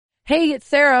Hey, it's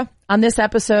Sarah. On this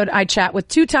episode, I chat with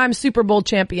two-time Super Bowl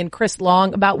champion Chris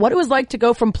Long about what it was like to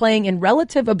go from playing in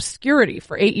relative obscurity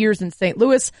for 8 years in St.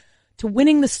 Louis to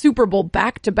winning the Super Bowl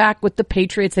back-to-back with the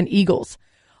Patriots and Eagles.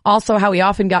 Also, how he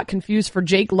often got confused for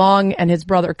Jake Long and his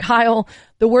brother Kyle,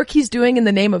 the work he's doing in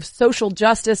the name of social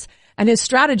justice, and his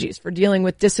strategies for dealing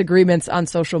with disagreements on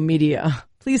social media.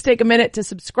 Please take a minute to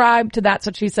subscribe to That's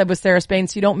What She Said with Sarah Spain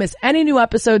so you don't miss any new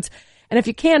episodes. And if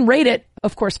you can, rate it,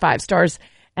 of course, 5 stars,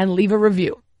 and leave a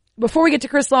review. Before we get to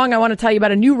Chris Long, I want to tell you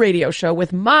about a new radio show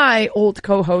with my old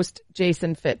co-host,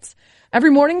 Jason Fitz.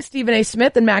 Every morning, Stephen A.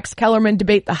 Smith and Max Kellerman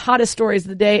debate the hottest stories of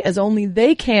the day as only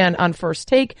they can on First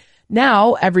Take.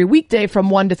 Now, every weekday from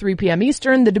 1 to 3 p.m.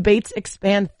 Eastern, the debates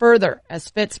expand further as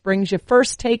Fitz brings you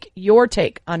First Take, Your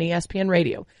Take on ESPN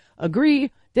Radio.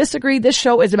 Agree, disagree, this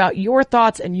show is about your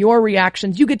thoughts and your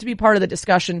reactions. You get to be part of the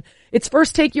discussion. It's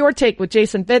First Take, Your Take with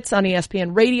Jason Fitz on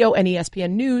ESPN Radio and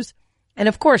ESPN News. And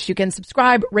of course, you can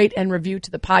subscribe, rate, and review to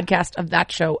the podcast of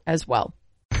that show as well.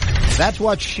 That's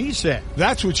what she said.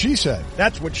 That's what she said.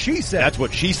 That's what she said. That's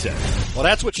what she said. Well,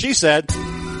 that's what she said.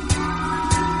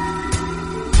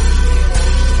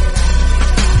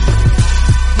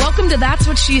 Welcome to That's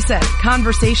What She Said,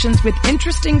 conversations with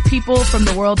interesting people from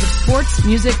the world of sports,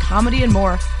 music, comedy, and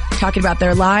more, talking about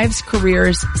their lives,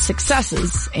 careers,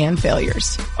 successes, and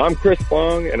failures. I'm Chris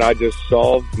Long, and I just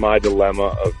solved my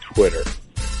dilemma of Twitter.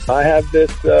 I have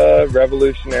this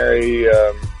revolutionary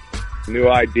new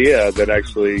idea that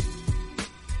actually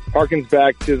harkens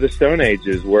back to the Stone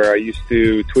Ages, where I used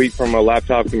to tweet from a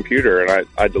laptop computer, and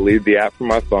I deleted the app from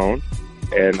my phone,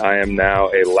 and I am now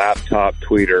a laptop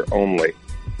tweeter only.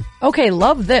 Okay,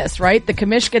 love this, right? The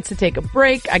commish gets to take a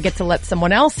break. I get to let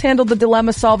someone else handle the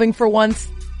dilemma solving for once.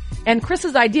 And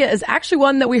Chris's idea is actually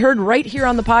one that we heard right here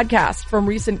on the podcast from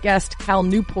recent guest Cal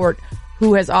Newport,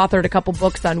 who has authored a couple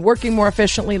books on working more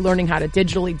efficiently, learning how to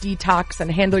digitally detox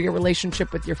and handle your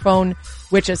relationship with your phone,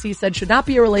 which, as he said, should not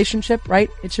be a relationship, right?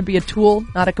 It should be a tool,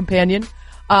 not a companion.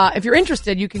 If you're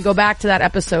interested, you can go back to that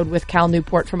episode with Cal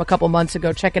Newport from a couple months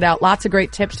ago. Check it out. Lots of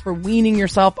great tips for weaning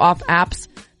yourself off apps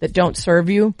that don't serve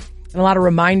you, and a lot of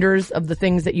reminders of the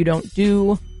things that you don't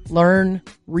do, learn,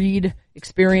 read,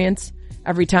 experience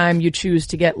every time you choose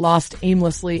to get lost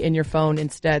aimlessly in your phone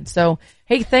instead. So,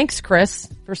 hey, thanks, Chris,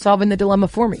 for solving the dilemma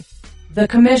for me. The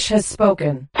commish has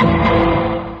spoken.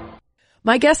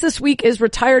 My guest this week is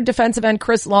retired defensive end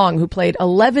Chris Long, who played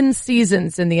 11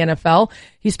 seasons in the NFL.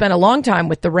 He spent a long time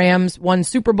with the Rams, won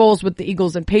Super Bowls with the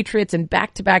Eagles and Patriots, and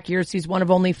back-to-back years he's one of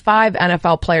only 5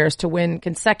 NFL players to win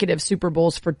consecutive Super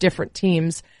Bowls for different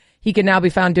teams. He can now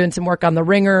be found doing some work on The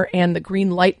Ringer and the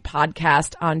Green Light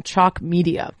podcast on Chalk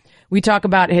Media. We talk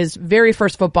about his very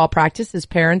first football practice. His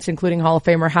parents, including Hall of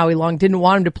Famer Howie Long, didn't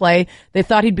want him to play. They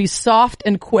thought he'd be soft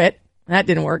and quit. That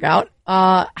didn't work out.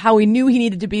 How he knew he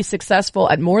needed to be successful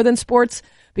at more than sports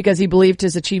because he believed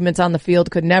his achievements on the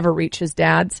field could never reach his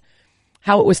dad's.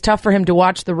 How it was tough for him to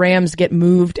watch the Rams get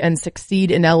moved and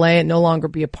succeed in LA and no longer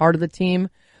be a part of the team.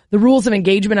 The rules of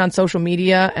engagement on social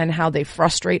media and how they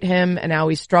frustrate him, and how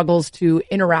he struggles to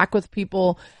interact with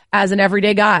people as an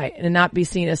everyday guy and not be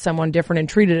seen as someone different and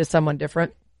treated as someone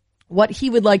different. What he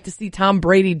would like to see Tom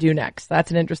Brady do next.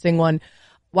 That's an interesting one.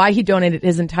 Why he donated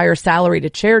his entire salary to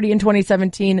charity in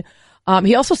 2017.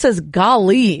 He also says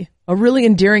golly a really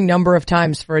endearing number of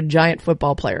times for a giant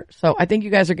football player. So I think you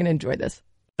guys are going to enjoy this.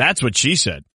 That's what she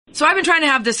said. So I've been trying to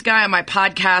have this guy on my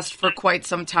podcast for quite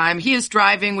some time. He is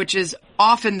driving, which is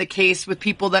often the case with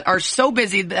people that are so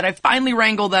busy that I finally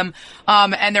wrangle them,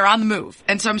 and they're on the move.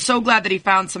 And so I'm so glad that he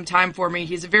found some time for me.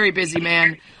 He's a very busy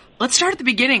man. Let's start at the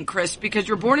beginning, Chris, because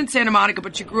you're born in Santa Monica,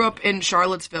 but you grew up in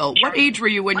Charlottesville. What age were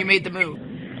you when you made the move?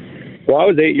 Well, I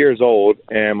was 8 years old,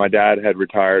 and my dad had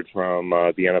retired from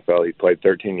the NFL. He played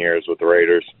 13 years with the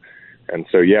Raiders. And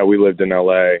so, yeah, we lived in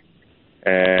L.A.,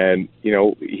 and, you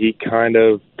know, he kind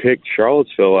of picked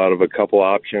Charlottesville out of a couple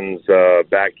options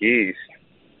back east,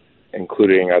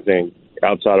 including, I think,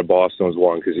 outside of Boston was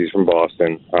one because he's from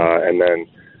Boston, and then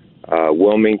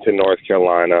Wilmington, North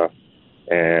Carolina,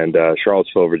 and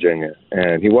Charlottesville, Virginia.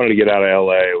 And he wanted to get out of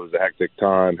L.A. It was a hectic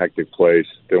time, hectic place.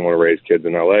 Didn't want to raise kids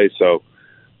in L.A., so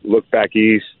looked back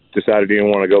east, decided he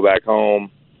didn't want to go back home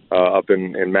up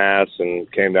in Mass,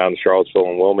 and came down to Charlottesville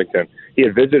and Wilmington. He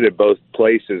had visited both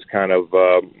places, kind of.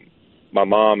 My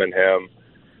mom and him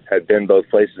had been both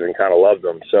places and kind of loved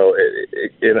them. So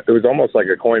it was almost like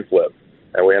a coin flip,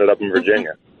 and we ended up in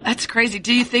Virginia. That's crazy.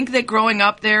 Do you think that growing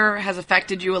up there has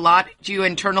affected you a lot? Do you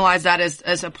internalize that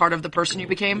as a part of the person you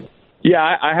became?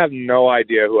 Yeah, I have no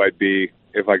idea who I'd be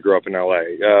if I grew up in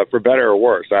L.A. For better or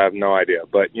worse, I have no idea.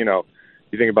 But, you know,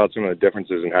 you think about some of the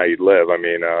differences in how you live. I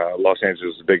mean, Los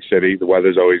Angeles is a big city. The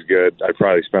weather's always good. I'd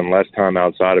probably spend less time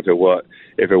outside if it was.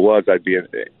 I'd be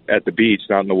at the beach,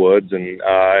 not in the woods.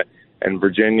 And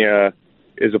Virginia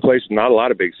is a place with not a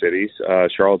lot of big cities.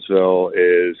 Charlottesville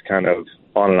is kind of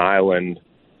on an island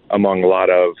among a lot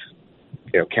of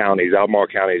counties. Albemarle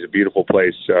County is a beautiful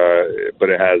place, but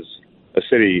it has a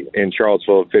city in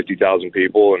Charlottesville of 50,000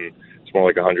 people, and it's more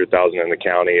like 100,000 in the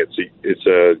county. It's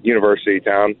a university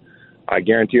town. I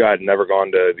guarantee you I'd never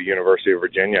gone to the University of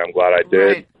Virginia. I'm glad I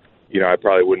did. Right. I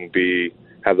probably wouldn't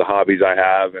have the hobbies I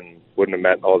have and wouldn't have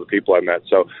met all the people I met.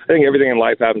 So I think everything in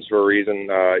life happens for a reason.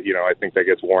 I think that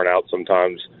gets worn out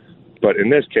sometimes. But in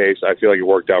this case, I feel like it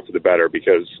worked out for the better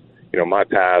because, my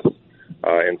path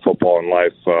in football and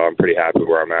life, I'm pretty happy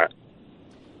where I'm at.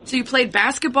 So you played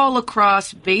basketball,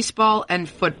 lacrosse, baseball, and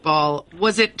football.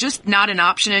 Was it just not an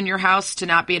option in your house to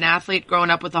not be an athlete growing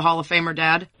up with a Hall of Famer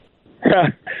dad?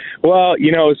 Well,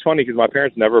 it's funny because my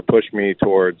parents never pushed me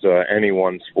towards any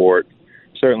one sport,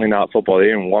 certainly not football. They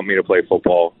didn't want me to play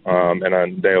football.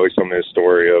 And they always told me the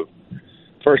story of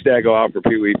first day I go out for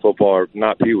Pee Wee football, or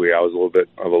not Pee Wee, I was a little bit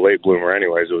of a late bloomer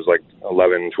anyways. It was like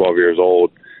 11, 12 years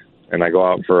old. And I go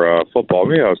out for football.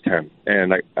 Maybe I was 10.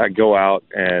 And I go out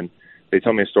and they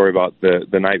tell me a story about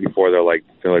the night before. They're like,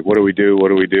 what do we do? What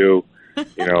do we do?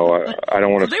 I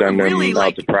don't want to send them really,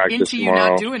 out to practice into tomorrow. You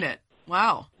not doing it.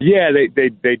 Wow. Yeah,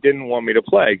 they didn't want me to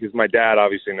play because my dad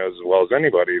obviously knows as well as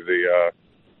anybody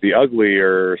the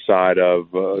uglier side of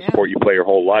sport you play your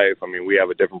whole life. I mean, we have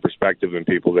a different perspective than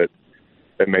people that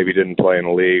maybe didn't play in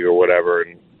the league or whatever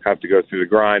and have to go through the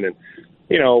grind. And,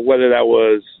 whether that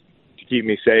was to keep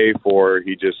me safe or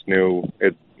he just knew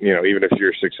it, even if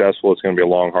you're successful, it's going to be a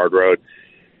long, hard road.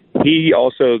 They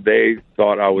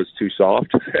thought I was too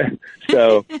soft.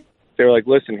 So they were like,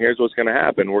 listen, here's what's going to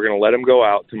happen. We're going to let him go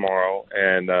out tomorrow,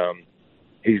 and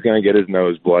he's going to get his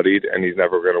nose bloodied, and he's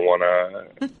never going to want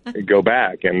to go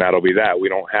back, and that'll be that. We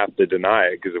don't have to deny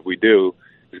it, because if we do,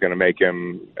 it's going to make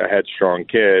him a headstrong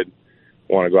kid,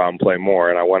 want to go out and play more.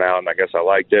 And I went out, and I guess I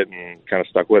liked it and kind of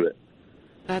stuck with it.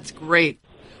 That's great.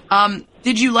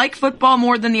 Did you like football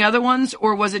more than the other ones,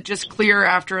 or was it just clear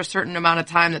after a certain amount of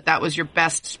time that was your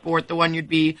best sport, the one you'd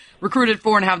be recruited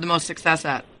for and have the most success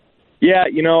at? Yeah,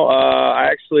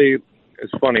 it's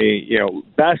funny,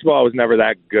 basketball I was never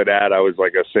that good at. I was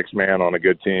like a sixth man on a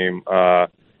good team. I'm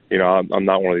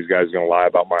not one of these guys going to lie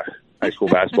about my high school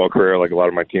basketball career like a lot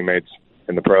of my teammates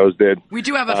in the pros did. We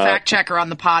do have a fact checker on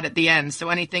the pod at the end, so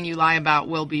anything you lie about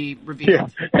will be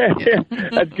revealed. Yeah.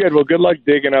 That's good. Well, good luck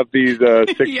digging up these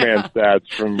six-man stats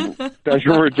from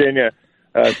Central Virginia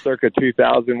circa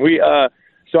 2000.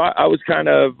 So I was kind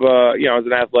of, I was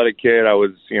an athletic kid. I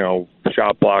was,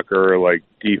 shot blocker, like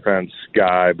defense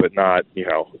guy, but not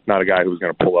a guy who was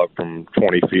going to pull up from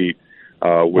 20 feet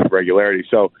with regularity.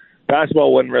 So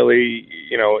basketball wasn't really,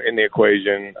 in the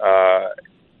equation.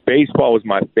 Baseball was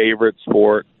my favorite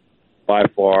sport by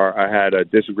far. I had a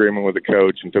disagreement with the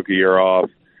coach and took a year off,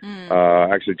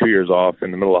 actually 2 years off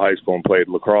in the middle of high school and played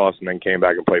lacrosse and then came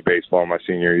back and played baseball my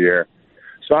senior year.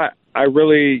 So I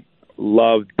really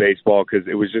loved baseball because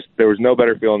it was just, there was no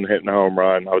better feeling than hitting a home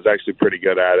run. I was actually pretty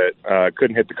good at it.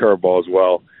 Couldn't hit the curveball as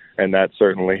well, and that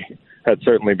certainly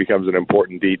becomes an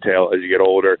important detail as you get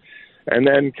older. And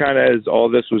then kind of as all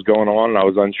this was going on and I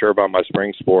was unsure about my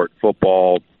spring sport,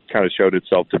 football kind of showed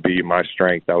itself to be my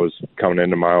strength. I was coming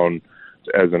into my own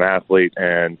as an athlete,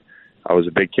 and I was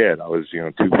a big kid. I was,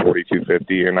 240,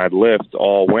 250, and I'd lift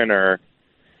all winter.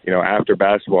 After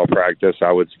basketball practice,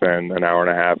 I would spend an hour and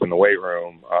a half in the weight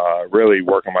room, really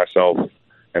working myself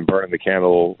and burning the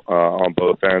candle on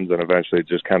both ends, and eventually it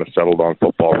just kind of settled on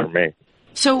football for me.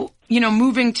 So,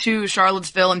 moving to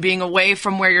Charlottesville and being away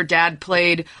from where your dad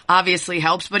played obviously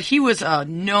helps, but he was a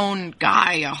known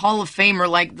guy, a Hall of Famer,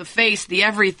 like the face, the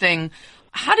everything.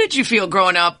 How did you feel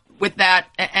growing up with that?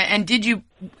 And did you,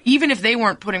 even if they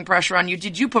weren't putting pressure on you,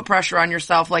 did you put pressure on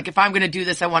yourself? Like, if I'm going to do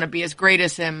this, I want to be as great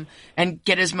as him and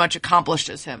get as much accomplished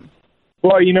as him.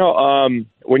 Well,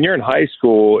 when you're in high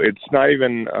school, it's not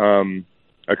even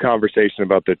a conversation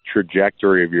about the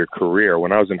trajectory of your career.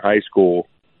 When I was in high school,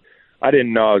 I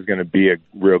didn't know I was going to be a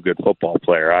real good football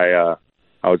player. I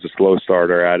was a slow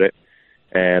starter at it,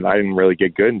 and I didn't really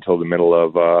get good until the middle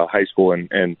of high school.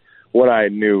 And what I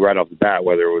knew right off the bat,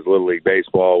 whether it was Little League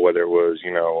baseball, whether it was,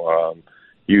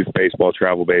 youth baseball,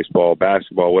 travel baseball,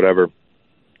 basketball, whatever,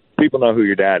 people know who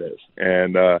your dad is.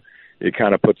 And it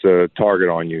kind of puts a target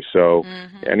on you. So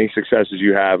any successes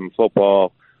you have in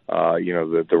football,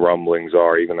 the rumblings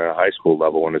are, even at a high school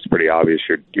level, when it's pretty obvious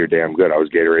you're damn good. I was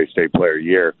Gatorade State Player of the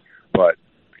Year. But,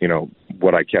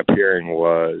 what I kept hearing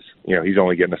was, he's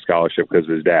only getting a scholarship because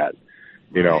of his dad.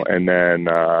 you know, and then,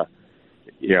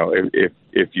 you know,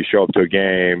 if you show up to a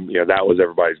game, you know, that was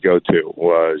everybody's go-to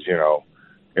was, you know,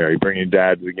 you bring your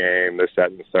dad to the game, this, that,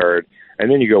 and the third,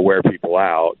 and then you go wear people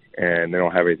out and they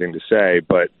don't have anything to say.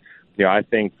 But, you know, I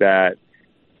think that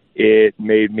it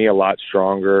made me a lot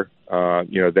stronger.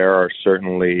 You know, there are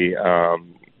certainly,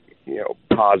 you know,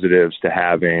 positives to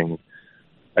having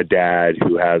a dad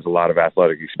who has a lot of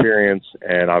athletic experience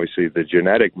and obviously the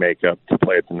genetic makeup to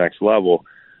play at the next level.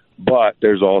 But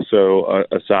there's also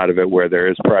a side of it where there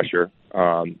is pressure.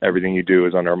 Everything you do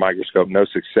is under a microscope. No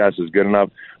success is good enough.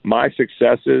 My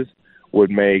successes would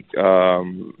make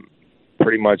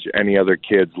pretty much any other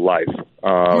kid's life.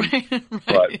 Right.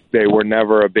 But they were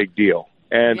never a big deal.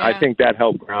 And I think that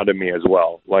helped grounded me as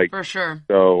well. Like, for sure.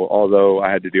 So although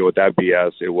I had to deal with that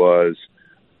BS, it was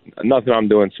nothing I'm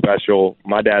doing special.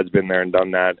 My dad's been there and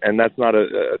done that. And that's not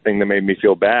a thing that made me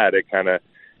feel bad. It kind of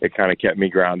kept me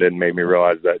grounded and made me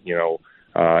realize that, you know,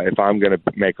 if I'm going to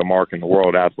make a mark in the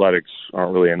world, athletics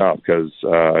aren't really enough because,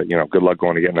 you know, good luck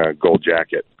going to getting a gold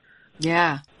jacket.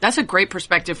 Yeah, that's a great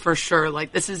perspective for sure.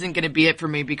 Like, this isn't going to be it for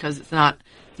me because it's not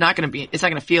going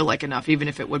to feel like enough, even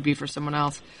if it would be for someone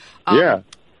else. Yeah.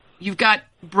 You've got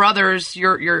brothers.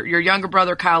 Your younger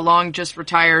brother, Kyle Long, just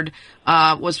retired,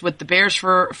 was with the Bears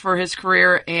for his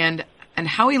career, and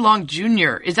Howie Long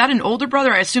Jr. Is that an older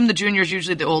brother? I assume the junior is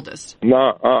usually the oldest.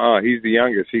 No, he's the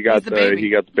youngest. He got the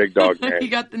big dog name. He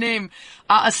got the name.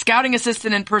 A scouting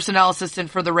assistant and personnel assistant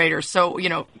for the Raiders. So, you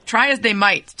know, try as they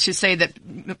might to say that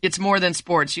it's more than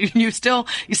sports. You still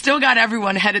got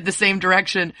everyone headed the same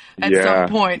direction at some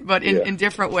point, but in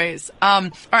different ways. All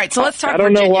right, so let's talk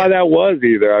Virginia. I don't know why that was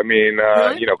either. I mean,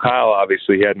 really? You know, Kyle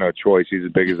obviously he had no choice. He's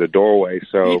as big as a doorway.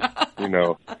 So, you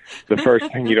know, the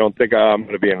first thing you don't think, I'm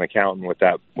going to be an accountant with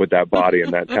that body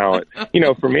and that talent. You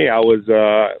know, for me, I was,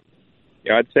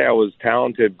 I'd say I was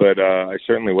talented, but I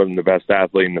certainly wasn't the best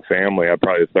athlete in the family. I'm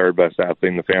probably the third best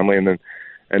athlete in the family.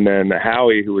 And then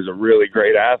Howie, who was a really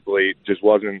great athlete, just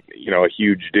wasn't, you know, a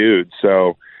huge dude.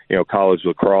 So, you know, college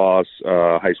lacrosse,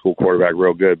 high school quarterback,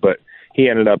 real good. But he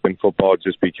ended up in football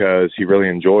just because he really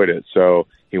enjoyed it. So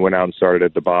he went out and started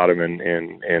at the bottom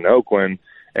in Oakland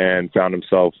and found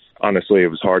himself, honestly, it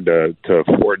was hard to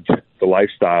afford the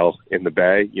lifestyle in the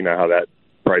Bay. You know how that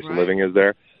price of living is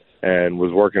there. And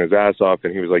was working his ass off,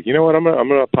 and he was like, you know what, I'm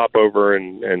gonna pop over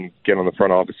and get on the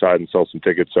front office side and sell some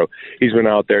tickets. So he's been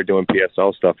out there doing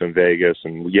PSL stuff in Vegas,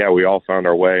 and we all found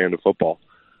our way into football.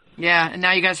 Yeah, and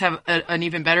now you guys have an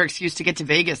even better excuse to get to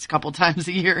Vegas a couple times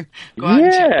a year. Go out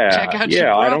and check out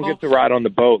your I don't get to ride on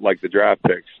the boat like the draft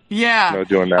picks. Yeah, you know,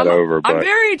 doing that over. But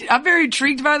I'm very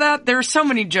intrigued by that. There are so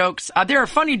many jokes. There are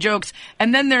funny jokes,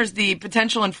 and then there's the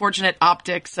potential unfortunate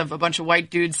optics of a bunch of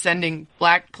white dudes sending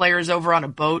black players over on a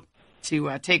boat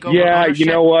to take over. Yeah, ownership.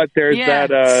 You know what? There's that.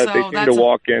 So they seem to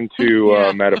walk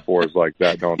into metaphors like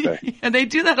that, don't they? And they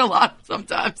do that a lot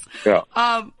sometimes. Yeah.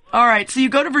 All right. So you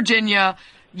go to Virginia.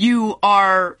 You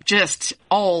are just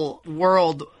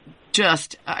all-world,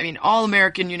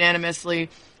 All-American unanimously.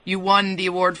 You won the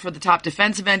award for the top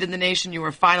defensive end in the nation. You were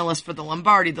a finalist for the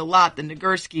Lombardi, the Lott, the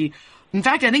Nagurski. In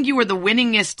fact, I think you were the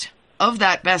winningest of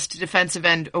that Best Defensive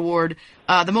End award,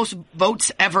 the most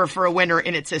votes ever for a winner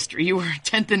in its history. You were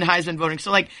 10th in Heisman voting.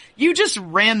 So, you just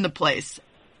ran the place.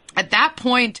 At that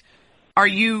point, are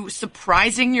you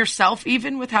surprising yourself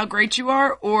even with how great you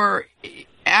are? Or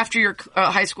after your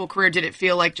high school career, did it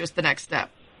feel like just the next step?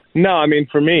 No, I mean,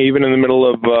 for me, even in the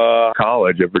middle of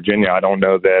college at Virginia, I don't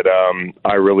know that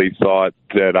I really thought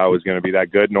that I was going to be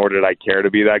that good, nor did I care to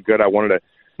be that good.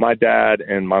 My dad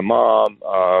and my mom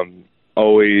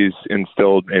always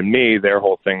instilled in me, their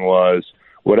whole thing was,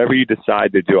 whatever you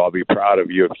decide to do, I'll be proud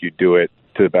of you if you do it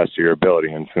to the best of your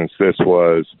ability. And since this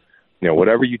was,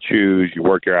 whatever you choose, you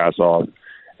work your ass off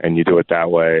and you do it that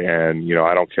way. And,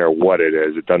 I don't care what it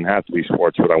is. It doesn't have to be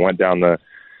sports, but I went down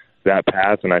that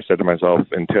path, and I said to myself,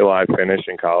 until I finish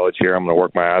in college here, I'm going to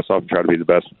work my ass off and try to be the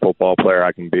best football player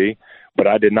I can be. But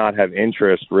I did not have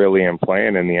interest really in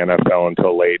playing in the NFL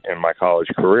until late in my college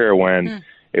career when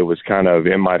it was kind of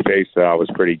in my face that I was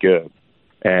pretty good.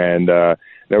 And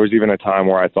there was even a time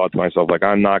where I thought to myself,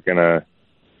 I'm not going to,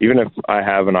 even if I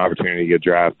have an opportunity to get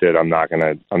drafted, I'm not going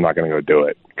to go do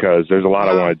it, because there's a lot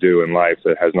I want to do in life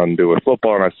that has nothing to do with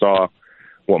football. And I saw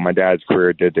what my dad's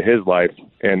career did to his life,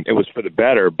 and it was for the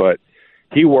better, but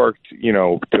he worked,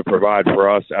 to provide for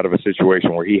us out of a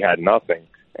situation where he had nothing.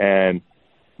 And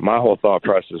my whole thought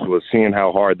process was, seeing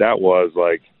how hard that was,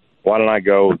 why don't I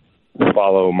go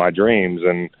follow my dreams?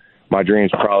 And my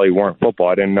dreams probably weren't football.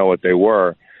 I didn't know what they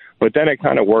were. But then it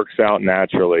kind of works out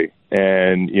naturally.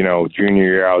 And, junior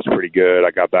year I was pretty good.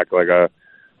 I got back a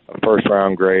a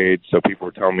first-round grade, so people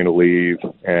were telling me to leave.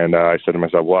 And I said to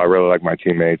myself, well, I really like my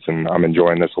teammates, and I'm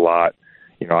enjoying this a lot.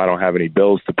 You know, I don't have any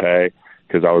bills to pay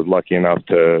because I was lucky enough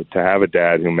to have a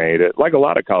dad who made it. Like a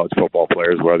lot of college football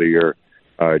players, whether your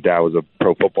dad was a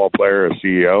pro football player, a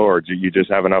CEO, or you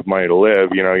just have enough money to live,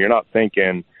 you know, you're not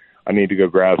thinking, I need to go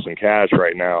grab some cash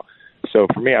right now. So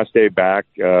for me, I stayed back,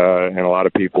 and a lot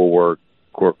of people were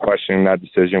questioning that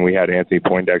decision. We had Anthony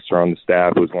Poindexter on the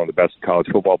staff, who was one of the best college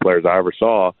football players I ever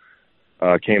saw.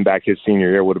 Came back his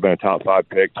senior year, would have been a top 5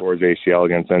 pick towards ACL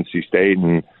against NC State,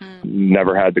 and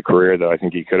never had the career that I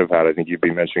think he could have had. I think you'd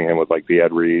be mentioning him with like the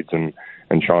Ed Reeds and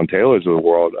Sean Taylors of the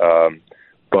world.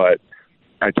 But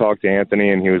I talked to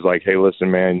Anthony, and he was like, hey,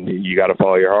 listen, man, you got to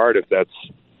follow your heart.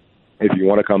 If you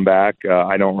want to come back,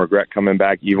 I don't regret coming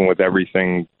back, even with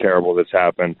everything terrible that's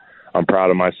happened. I'm proud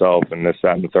of myself and this,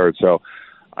 that, and the third. So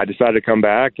I decided to come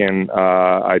back, and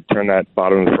I turned that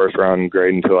bottom of the first round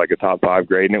grade into like a top 5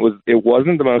 grade. And it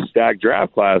wasn't the most stacked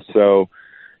draft class. So,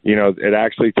 you know, it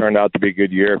actually turned out to be a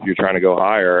good year if you're trying to go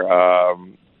higher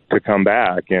to come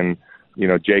back. And, you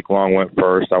know, Jake Long went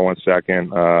first. I went second.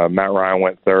 Matt Ryan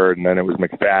went third. And then it was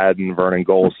McFadden, Vernon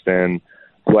Golston,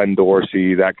 Glenn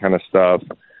Dorsey, that kind of stuff.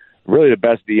 Really the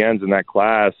best DNs in that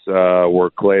class were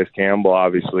Calais Campbell,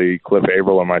 obviously, Cliff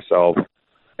Averill, and myself.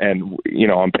 And, you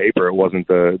know, on paper, it wasn't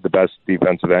the best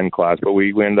defensive end class, but we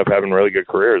ended up having really good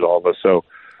careers, all of us. So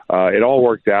it all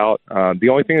worked out. The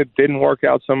only thing that didn't work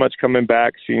out so much coming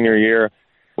back senior year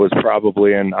was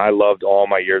probably, and I loved all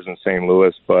my years in St.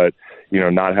 Louis, but, you know,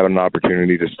 not having an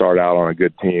opportunity to start out on a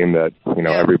good team that, you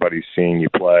know, everybody's seeing you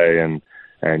play and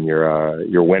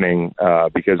you're winning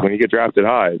because when you get drafted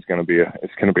high, it's going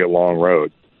to be a long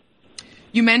road.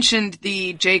 You mentioned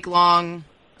the Jake Long,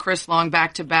 Chris Long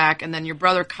back-to-back, and then your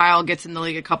brother Kyle gets in the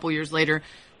league a couple years later.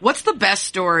 What's the best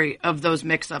story of those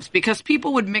mix-ups? Because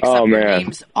people would mix up their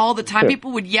names all the time.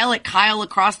 People would yell at Kyle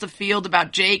across the field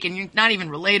about Jake, and you're not even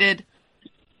related.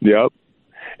 Yep.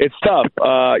 It's tough,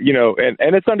 you know,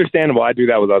 and it's understandable. I do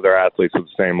that with other athletes with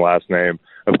the same last name,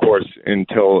 of course,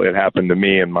 until it happened to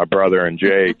me and my brother and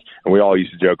Jake, and we all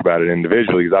used to joke about it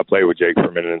individually because I played with Jake for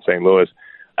a minute in St. Louis.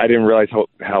 I didn't realize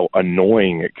how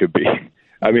annoying it could be.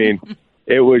 I mean,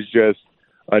 it was just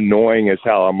annoying as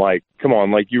hell. I'm like, come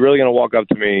on, like, you really going to walk up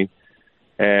to me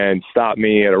and stop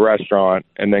me at a restaurant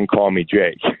and then call me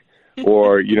Jake?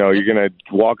 Or, you know, you're going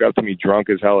to walk up to me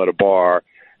drunk as hell at a bar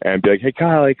and be like, hey,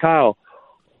 Kyle.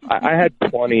 I had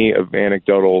plenty of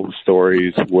anecdotal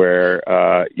stories where,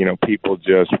 you know, people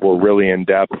just were really in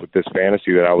depth with this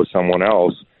fantasy that I was someone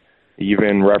else,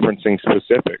 even referencing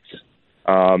specifics,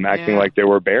 acting like they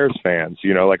were Bears fans,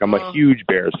 you know, like I'm a huge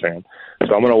Bears fan.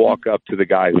 So I'm going to walk up to the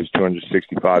guy who's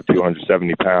 265,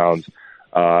 270 pounds,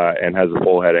 and has a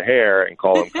full head of hair and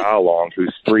call him Kyle Long,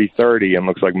 who's 330 and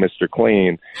looks like Mr.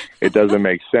 Clean. It doesn't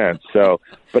make sense. So,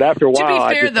 but after a while,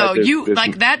 to be fair, though,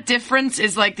 like that difference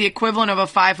is like the equivalent of a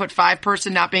 5'5"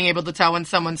 person not being able to tell when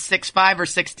someone's 6'5" or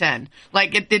 6'10".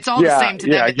 Like it's all the same to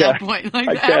them at that point.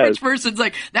 Like the average person's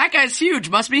like, that guy's huge,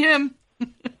 must be him.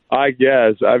 I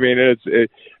guess. I mean,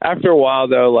 after a while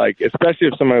though, like especially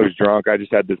if somebody was drunk, I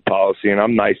just had this policy, and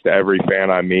I'm nice to every fan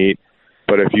I meet.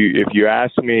 But if you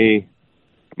ask me,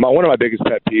 one of my biggest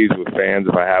pet peeves with fans,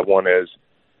 if I have one, is,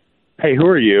 hey, who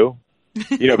are you?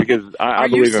 You know, because I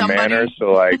believe in manners.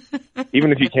 So, like,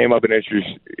 even if you came up and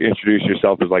introduced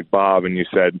yourself as, like, Bob, and you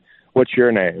said, what's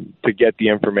your name, to get the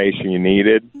information you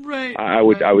needed, right, I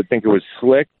would think it was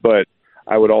slick, but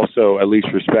I would also at least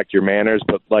respect your manners.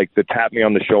 But, like, the tap me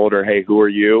on the shoulder, hey, who are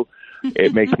you?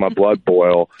 It makes my blood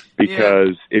boil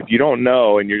because if you don't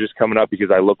know and you're just coming up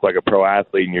because I look like a pro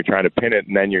athlete and you're trying to pin it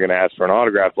and then you're going to ask for an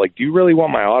autograph, like, do you really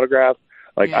want my autograph?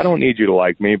 Like, I don't need you to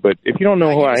like me, but if you don't know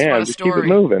who I am, just keep it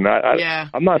moving.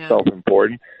 I'm not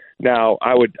self-important. Now,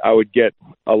 I would get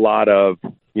a lot of,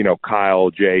 you know,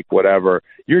 Kyle, Jake, whatever.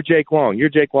 You're Jake Long.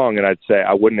 And I'd say,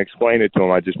 I wouldn't explain it to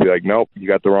him. I'd just be like, nope, you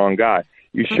got the wrong guy.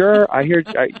 You sure?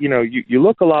 You know, you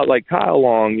look a lot like Kyle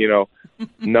Long, you know.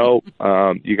 Nope,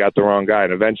 you got the wrong guy.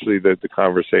 And eventually the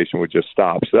conversation would just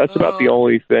stop. So that's about the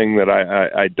only thing that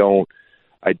I don't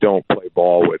play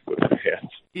ball with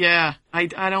fans. Yeah, I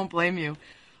don't blame you.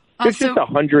 It's just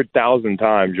 100,000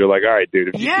 times. You're like, all right,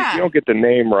 dude, if you don't get the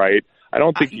name right, I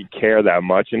don't think you care that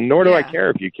much, and nor do I care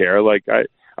if you care. Like,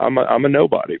 I'm a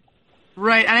nobody.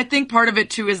 Right, and I think part of it,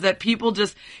 too, is that people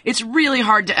it's really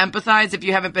hard to empathize if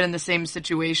you haven't been in the same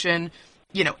situation.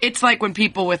 You know, it's like when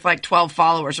people with like 12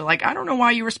 followers are like, I don't know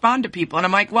why you respond to people. And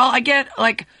I'm like, well, I get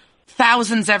like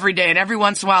thousands every day. And every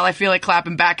once in a while, I feel like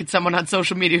clapping back at someone on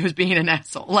social media who's being an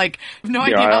asshole. Like, I have no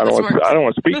idea how this works. I don't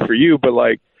want to speak for you, but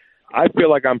like, I feel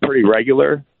like I'm pretty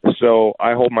regular. so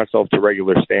I hold myself to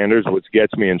regular standards, which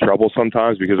gets me in trouble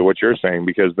sometimes because of what you're saying,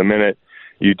 because the minute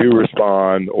you do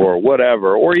respond or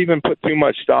whatever, or even put too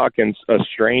much stock in a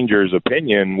stranger's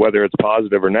opinion, whether it's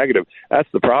positive or negative, that's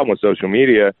the problem with social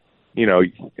media. You know,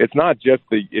 it's not just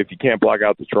if you can't block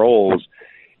out the trolls,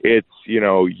 it's, you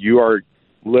know, you are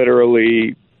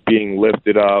literally being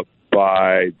lifted up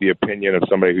by the opinion of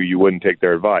somebody who you wouldn't take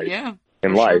their advice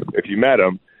in life if you met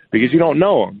them, because you don't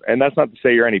know them. And that's not to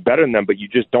say you're any better than them, but you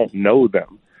just don't know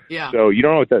them. Yeah. So you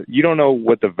don't know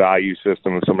what the value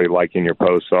system of somebody liking your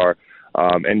posts are.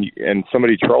 And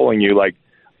somebody trolling you, like,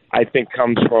 I think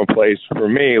comes from a place for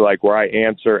me, like, where I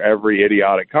answer every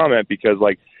idiotic comment because,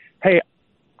 like, hey,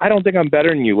 I don't think I'm better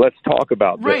than you. Let's talk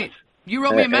about this. You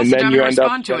wrote me a message, and then you end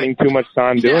up spending too much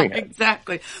time doing it.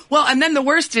 Exactly. Well, and then the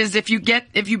worst is if you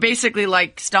basically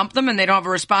like stump them and they don't have a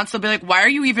response, they'll be like, why are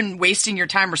you even wasting your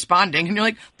time responding? And you're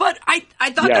like, but I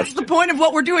thought that's the point of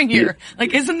what we're doing here.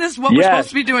 Like, isn't this what we're supposed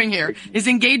to be doing here? Is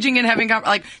engaging and having,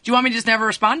 like, do you want me to just never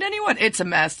respond to anyone? It's a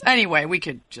mess. Anyway, we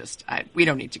could just, we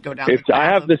don't need to go down. I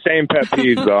have the same pet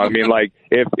peeves though. I mean, like,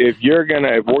 if we're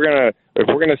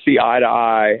gonna see eye to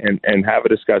eye and have a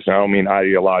discussion, I don't mean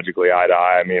ideologically eye to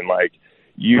eye. I mean, like,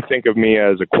 you think of me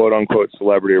as a quote-unquote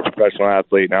celebrity or professional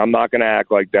athlete. Now, I'm not going to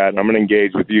act like that, and I'm going to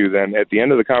engage with you. Then at the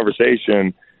end of the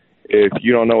conversation, if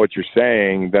you don't know what you're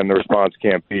saying, then the response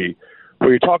can't be, well,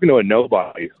 you're talking to a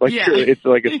nobody. Like, it's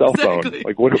like a cell phone.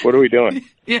 Like, what are we doing?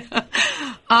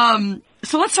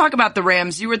 So let's talk about the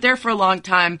Rams. You were there for a long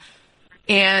time,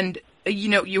 and you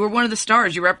know, you were one of the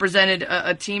stars. You represented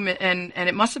a team, and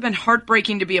it must have been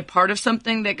heartbreaking to be a part of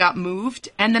something that got moved,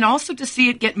 and then also to see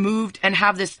it get moved and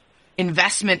have this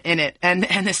investment in it and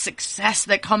the success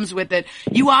that comes with it.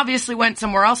 You obviously went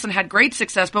somewhere else and had great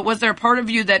success, but was there a part of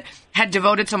you that had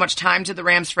devoted so much time to the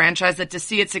Rams franchise that to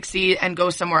see it succeed and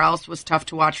go somewhere else was tough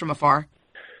to watch from afar?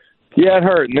 Yeah, it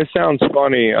hurt. And this sounds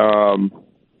funny.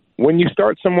 When you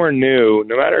start somewhere new,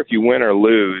 no matter if you win or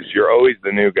lose, you're always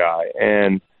the new guy.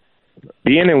 And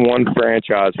being in one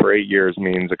franchise for 8 years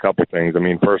means a couple things. I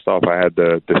mean, first off, I had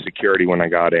the security when I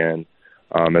got in.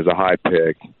 As a high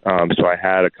pick. So I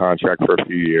had a contract for a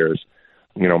few years.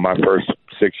 You know, my first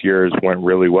 6 years went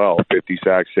really well. 50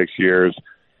 sacks, 6 years,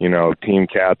 you know, team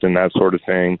captain, that sort of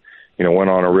thing. You know, went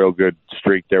on a real good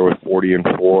streak there with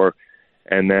 40-4,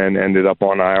 and then ended up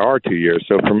on IR 2 years.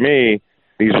 So for me,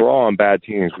 these were all on bad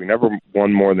teams. We never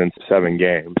won more than 7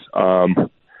 games.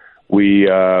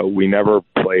 We never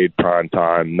played prime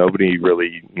time. Nobody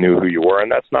really knew who you were,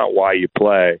 and that's not why you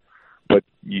play. But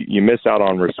you miss out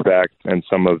on respect and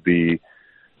some of the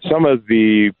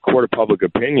court of public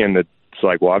opinion that's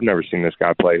like, well, I've never seen this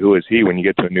guy play. Who is he? When you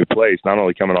get to a new place, not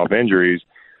only coming off injuries,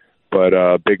 but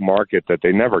a big market that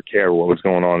they never care what was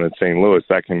going on in St. Louis.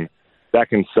 That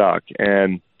can suck.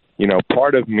 And, you know,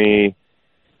 part of me,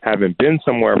 having been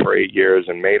somewhere for 8 years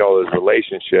and made all those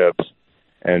relationships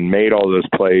and made all those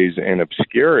plays in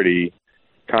obscurity,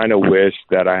 kind of wish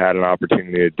that I had an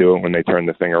opportunity to do it when they turned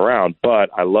the thing around. But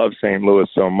I love St. Louis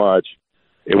so much,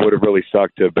 it would have really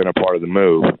sucked to have been a part of the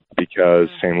move because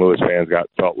St. Louis fans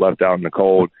felt left out in the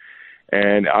cold.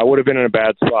 And I would have been in a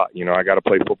bad spot. You know, I got to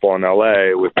play football in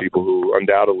L.A. with people who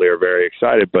undoubtedly are very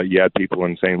excited, but yet people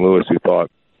in St. Louis who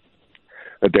thought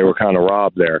that they were kind of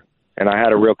robbed there. And I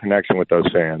had a real connection with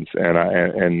those fans.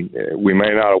 And we may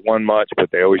not have won much, but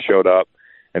they always showed up,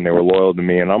 and they were loyal to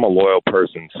me. And I'm a loyal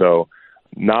person, so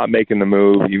not making the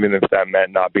move, even if that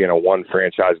meant not being a one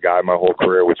franchise guy my whole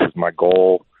career, which was my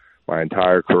goal my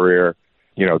entire career,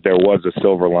 you know, there was a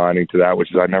silver lining to that, which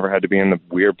is I never had to be in the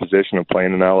weird position of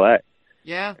playing in L.A.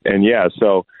 Yeah. And,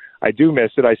 so I do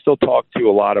miss it. I still talk to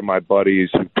a lot of my buddies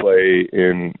who play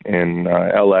in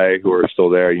L.A. who are still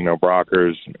there, you know,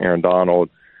 Brockers, Aaron Donald.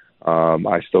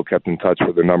 I still kept in touch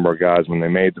with a number of guys when they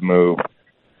made the move.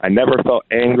 I never felt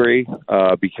angry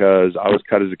because I was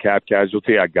cut as a cap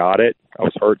casualty. I got it. I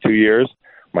was hurt 2 years.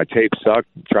 My tape sucked.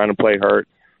 Trying to play hurt,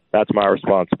 that's my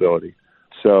responsibility.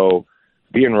 So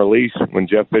being released, when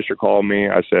Jeff Fisher called me,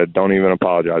 I said, don't even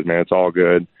apologize, man. It's all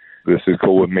good. This is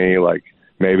cool with me. Like,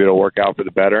 maybe it'll work out for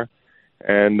the better.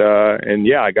 And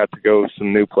yeah, I got to go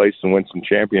some new places and win some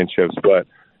championships. But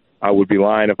I would be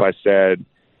lying if I said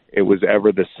it was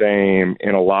ever the same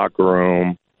in a locker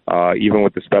room, even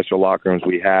with the special locker rooms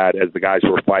we had, as the guys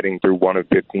who were fighting through 1 of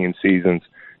 15 seasons,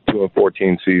 2 of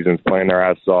 14 seasons, playing their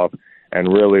asses off, and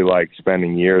really, like,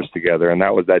 spending years together. And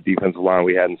that was that defensive line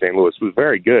we had in St. Louis. It was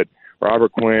very good.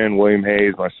 Robert Quinn, William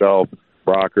Hayes, myself,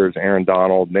 Brockers, Aaron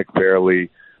Donald, Nick Fairley,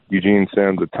 Eugene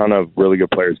Sims, a ton of really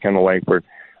good players, Kendall Langford.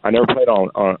 I never played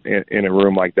in a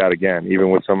room like that again, even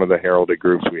with some of the heralded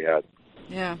groups we had.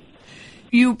 Yeah.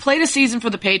 You played a season for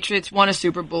the Patriots, won a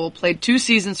Super Bowl, played 2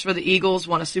 seasons for the Eagles,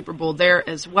 won a Super Bowl there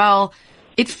as well.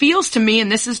 It feels to me, and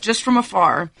this is just from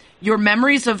afar, your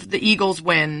memories of the Eagles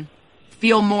win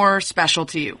feel more special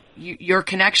to you. Your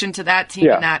connection to that team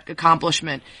and that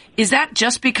accomplishment. Is that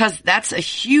just because that's a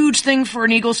huge thing for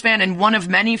an Eagles fan and one of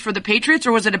many for the Patriots,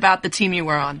 or was it about the team you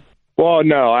were on? Well,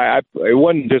 no, it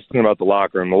wasn't just about the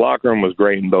locker room. The locker room was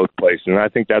great in both places, and I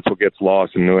think that's what gets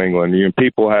lost in New England.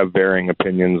 People have varying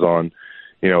opinions on,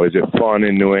 is it fun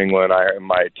in New England?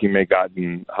 My teammate got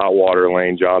in hot water,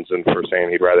 Lane Johnson, for saying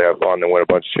he'd rather have fun than win a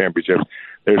bunch of championships.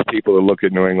 There's people that look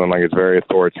at New England like it's very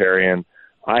authoritarian.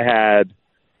 I had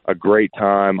a great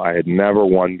time. I had never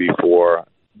won before.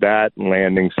 That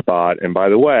landing spot, and by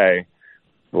the way,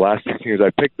 the last 2 teams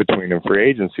I picked between in free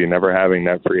agency, never having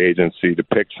that free agency to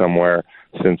pick somewhere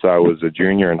since I was a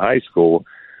junior in high school,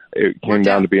 it came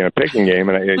down to being a picking game.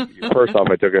 And first off,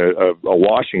 I took a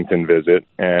Washington visit,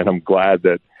 and I'm glad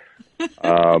that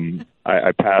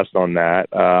I passed on that.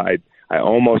 I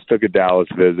almost took a Dallas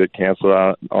visit, canceled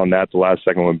out on that the last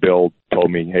second when Bill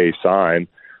told me, hey, sign.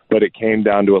 But it came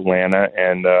down to Atlanta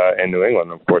and New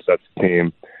England. Of course, that's the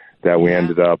team that we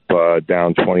ended up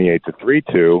down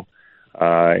 28-3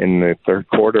 in the third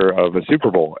quarter of a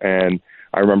Super Bowl. And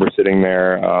I remember sitting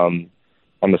there on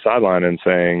the sideline and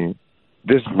saying,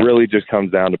 this really just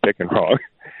comes down to picking wrong.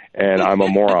 And I'm a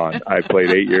moron. I played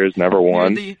 8 years, never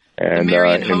won. And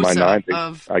in my ninth,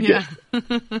 I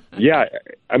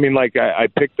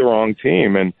picked the wrong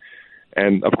team.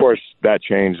 And of course, that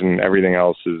changed, and everything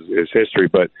else is history.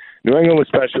 But New England was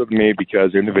special to me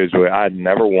because individually I had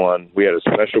never won. We had a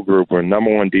special group. We're number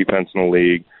 1 defense in the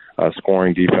league,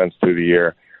 scoring defense through the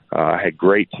year. I had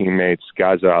great teammates,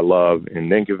 guys that I love, in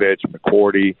Ninkovich,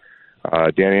 McCourty,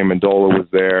 Danny Amendola was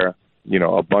there,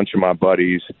 a bunch of my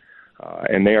buddies,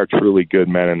 and they are truly good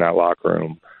men in that locker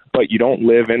room. But you don't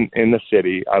live in the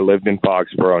city. I lived in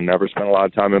Foxborough, never spent a lot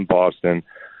of time in Boston.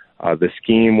 The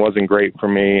scheme wasn't great for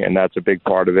me, and that's a big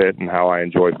part of it and how I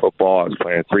enjoy football. I was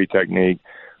playing a 3 technique,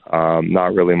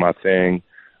 not really my thing.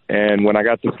 And when I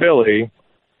got to Philly,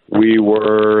 we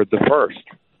were the first.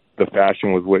 The fashion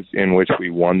in which we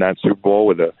won that Super Bowl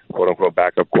with a quote-unquote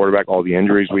backup quarterback, all the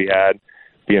injuries we had,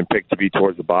 being picked to be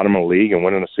towards the bottom of the league and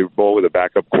winning a Super Bowl with a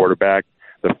backup quarterback,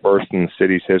 the first in the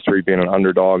city's history, being an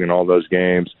underdog in all those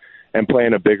games, and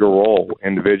playing a bigger role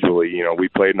individually. We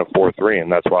played in a 4-3,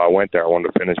 and that's why I went there. I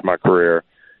wanted to finish my career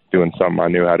doing something I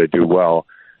knew how to do well,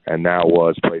 and that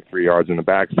was play 3 yards in the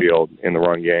backfield in the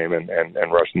run game and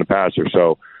rushing the passer.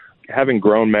 So having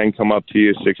grown men come up to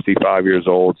you, 65 years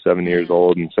old, 70 years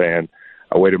old, and saying,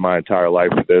 I waited my entire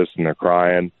life for this, and they're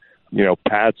crying.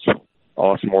 Pat's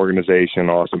awesome organization,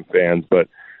 awesome fans, but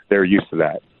they're used to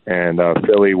that. And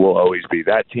Philly will always be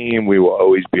that team. We will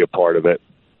always be a part of it.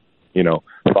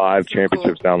 5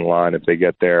 championships down the line, if they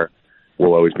get there,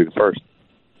 we'll always be the first.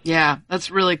 Yeah,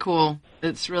 that's really cool.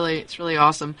 It's really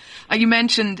awesome. You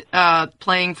mentioned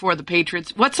playing for the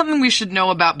Patriots. What's something we should know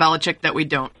about Belichick that we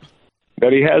don't?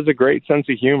 That he has a great sense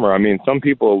of humor. I mean, some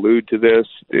people allude to this.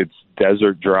 It's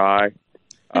desert dry,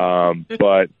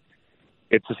 but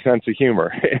it's a sense of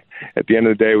humor. At the end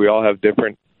of the day, we all have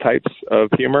different types of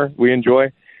humor we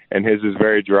enjoy, and his is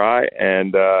very dry,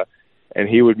 and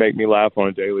he would make me laugh on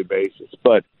a daily basis.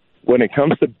 But when it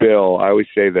comes to Bill, I always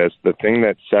say this, the thing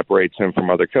that separates him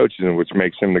from other coaches and which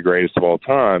makes him the greatest of all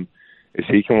time is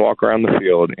he can walk around the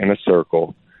field in a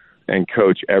circle and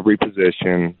coach every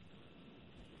position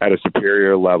at a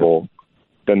superior level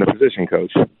than the position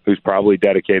coach, who's probably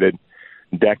dedicated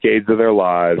decades of their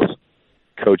lives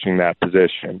coaching that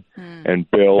position. And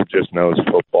Bill just knows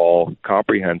football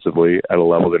comprehensively at a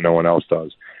level that no one else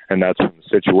does. And that's from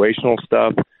the situational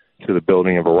stuff to the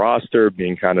building of a roster,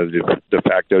 being kind of the de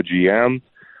facto GM,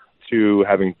 to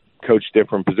having coached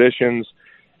different positions.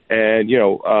 And,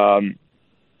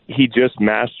 he just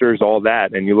masters all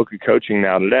that. And you look at coaching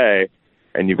now today,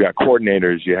 and you've got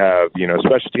coordinators, you have,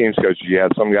 special teams coaches, you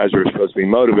have some guys who are supposed to be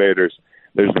motivators.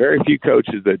 There's very few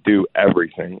coaches that do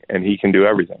everything, and he can do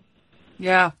everything.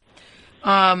 Yeah.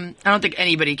 I don't think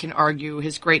anybody can argue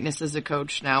his greatness as a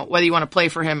coach now. Whether you want to play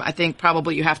for him, I think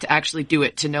probably you have to actually do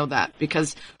it to know that,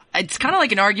 because it's kind of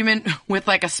like an argument with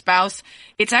like a spouse.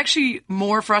 It's actually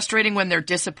more frustrating when they're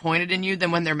disappointed in you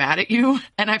than when they're mad at you.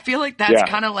 And I feel like that's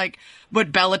kind of like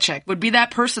what Belichick would be,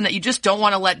 that person that you just don't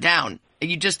want to let down.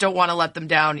 You just don't want to let them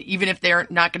down, even if they're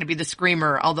not going to be the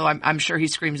screamer, although I'm sure he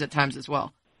screams at times as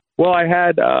well. Well, I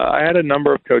had a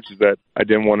number of coaches that I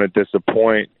didn't want to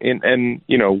disappoint, and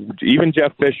even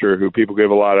Jeff Fisher, who people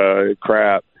give a lot of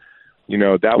crap,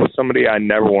 that was somebody I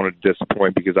never wanted to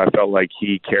disappoint because I felt like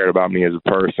he cared about me as a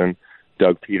person.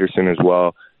 Doug Peterson as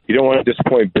well. you don't want to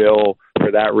disappoint Bill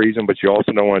for that reason, but you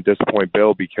also don't want to disappoint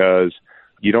Bill because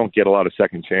you don't get a lot of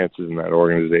second chances in that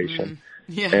organization.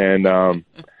 Yeah. And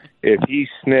if he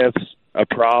sniffs a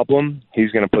problem,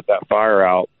 he's going to put that fire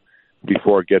out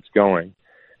before it gets going.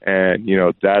 And,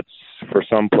 that's for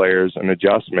some players an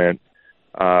adjustment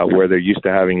where they're used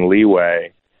to having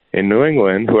leeway. In New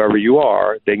England, whoever you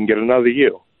are, they can get another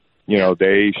you.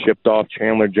 They shipped off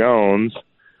Chandler Jones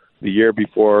the year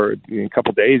before, a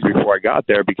couple days before I got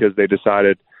there, because they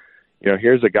decided,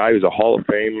 here's a guy who's a Hall of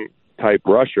Fame type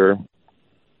rusher.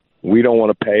 We don't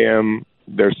want to pay him.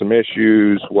 There's some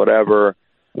issues, whatever.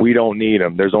 We don't need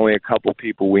him. There's only a couple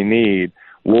people we need.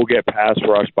 We'll get pass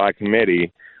rushed by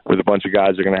committee with a bunch of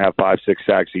guys that are going to have 5-6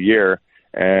 sacks a year.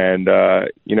 And,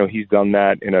 he's done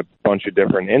that in a bunch of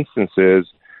different instances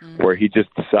where he just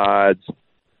decides,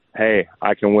 hey,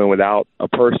 I can win without a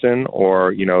person,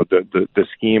 or, the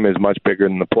scheme is much bigger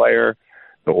than the player.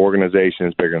 The organization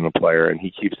is bigger than the player, and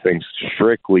he keeps things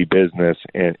strictly business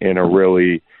in a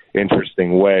really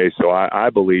interesting way. So I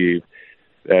believe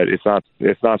that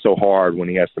it's not so hard when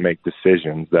he has to make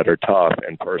decisions that are tough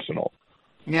and personal.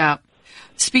 Yeah.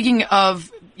 Speaking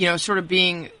of, sort of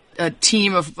being a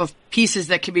team of pieces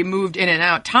that can be moved in and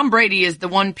out, Tom Brady is the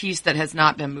one piece that has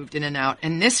not been moved in and out.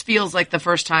 And this feels like the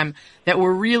first time that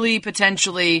we're really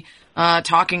potentially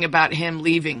talking about him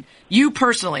leaving. You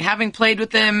personally, having played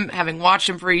with him, having watched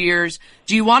him for years,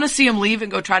 do you want to see him leave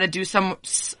and go try to do some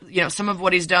of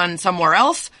what he's done somewhere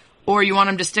else? Or you want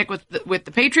him to stick with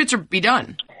the Patriots or be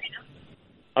done?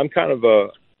 I'm kind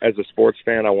of as a sports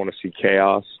fan, I want to see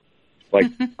chaos. Like,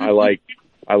 I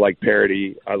like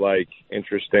parody. I like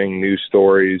interesting news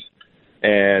stories.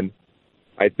 And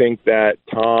I think that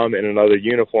Tom, in another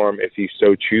uniform, if he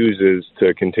so chooses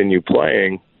to continue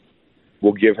playing,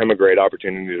 will give him a great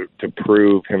opportunity to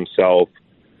prove himself.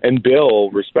 And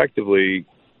Bill, respectively,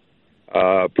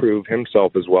 prove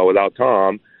himself as well without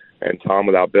Tom, and Tom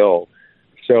without Bill.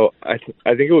 So I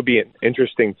think it would be an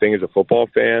interesting thing as a football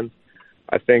fan.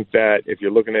 I think that if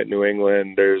you're looking at New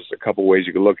England, there's a couple ways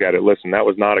you could look at it. Listen, that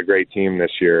was not a great team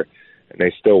this year, and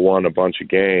they still won a bunch of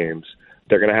games.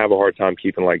 They're going to have a hard time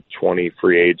keeping like 20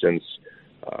 free agents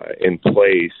in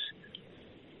place.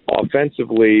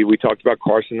 Offensively, we talked about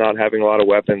Carson not having a lot of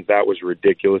weapons. That was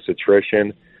ridiculous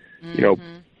attrition.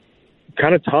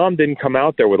 Kind of Tom didn't come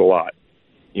out there with a lot,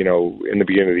 in the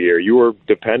beginning of the year. You were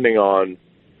depending on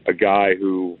a guy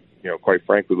who, quite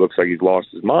frankly, looks like he's lost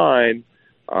his mind,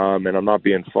 and I'm not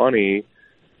being funny,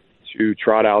 to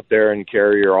trot out there and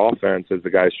carry your offense as the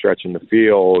guy's stretching the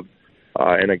field,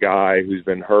 and a guy who's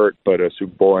been hurt but a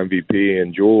Super Bowl MVP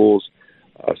in Jules,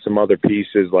 some other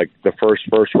pieces like the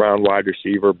first-round wide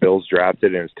receiver Bills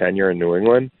drafted in his tenure in New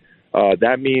England.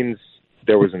 That means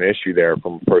there was an issue there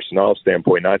from a personnel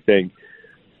standpoint. And I think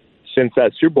since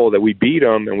that Super Bowl that we beat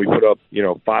them and we put up,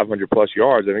 500-plus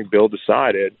yards, I think Bill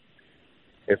decided,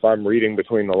 if I'm reading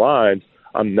between the lines,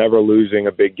 I'm never losing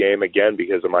a big game again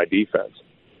because of my defense.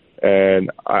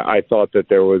 And I thought that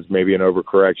there was maybe an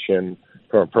overcorrection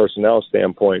from a personnel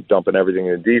standpoint, dumping everything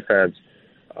in the defense,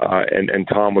 and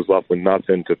Tom was left with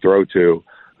nothing to throw to,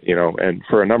 and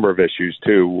for a number of issues,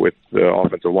 too, with the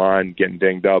offensive line getting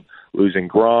dinged up. Losing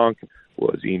Gronk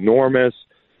was enormous.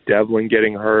 Devlin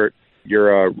getting hurt.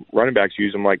 Your running backs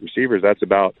use them like receivers. That's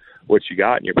about what you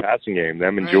got in your passing game,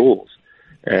 them and Jules.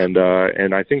 And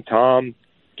I think Tom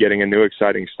getting a new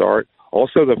exciting start.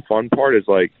 Also, the fun part is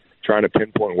like trying to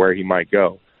pinpoint where he might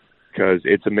go, because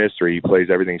it's a mystery. He plays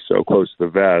everything so close to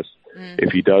the vest.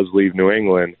 If he does leave New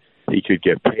England, he could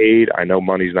get paid. I know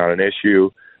money's not an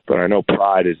issue, but I know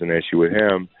pride is an issue with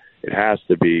him. It has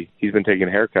to be. He's been taking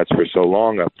haircuts for so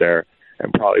long up there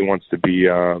and probably wants to be,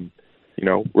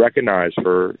 recognized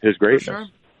for his greatness. For sure.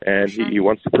 And he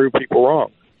wants to prove people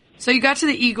wrong. So you got to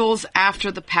the Eagles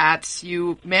after the Pats.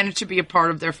 You managed to be a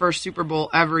part of their first Super Bowl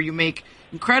ever. You make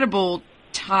incredible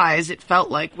ties, it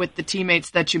felt like, with the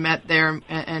teammates that you met there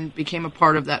and became a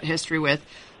part of that history with,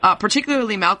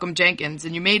 particularly Malcolm Jenkins.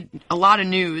 And you made a lot of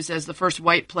news as the first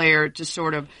white player to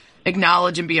sort of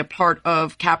acknowledge and be a part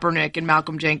of Kaepernick and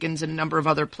Malcolm Jenkins and a number of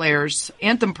other players'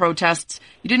 anthem protests.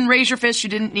 You didn't raise your fist, you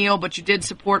didn't kneel, but you did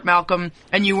support Malcolm,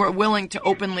 and you were willing to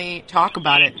openly talk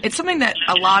about it. It's something that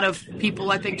a lot of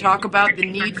people, I think, talk about, the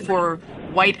need for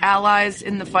white allies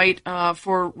in the fight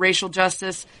for racial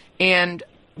justice, and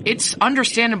it's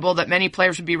understandable that many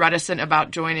players would be reticent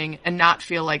about joining and not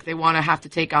feel like they want to have to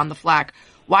take on the flack.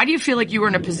 Why do you feel like you were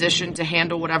in a position to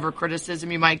handle whatever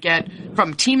criticism you might get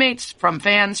from teammates, from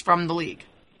fans, from the league?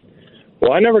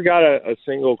 Well, I never got a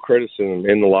single criticism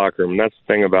in the locker room. And that's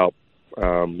the thing about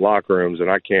locker rooms, and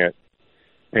I can't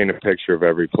paint a picture of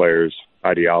every player's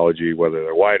ideology, whether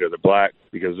they're white or they're black.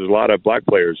 because there's a lot of black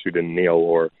players who didn't kneel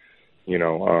or,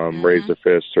 raise a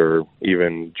fist or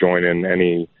even join in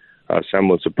any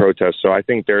semblance of protest. So I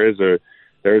think there is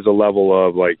a level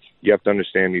of, like, you have to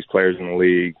understand these players in the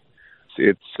league.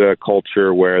 It's a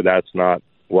culture where that's not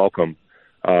welcome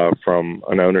from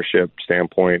an ownership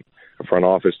standpoint, a front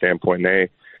office standpoint.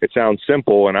 It sounds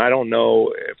simple, and I don't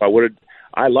know if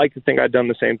I like to think I'd done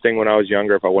the same thing when I was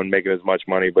younger if I wasn't making as much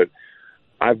money, but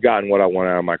I've gotten what I want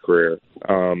out of my career.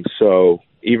 So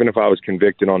even if I was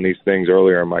convicted on these things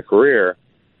earlier in my career,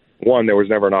 one, there was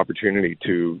never an opportunity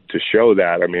to show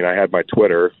that. I mean, I had my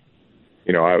Twitter.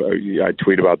 I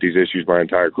tweet about these issues my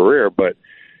entire career, but,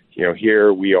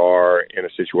 here we are in a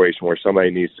situation where somebody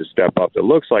needs to step up that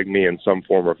looks like me in some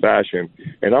form or fashion,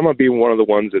 and I'm going to be one of the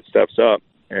ones that steps up.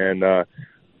 And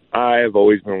I've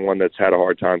always been one that's had a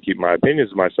hard time keeping my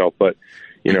opinions to myself, but,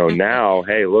 now,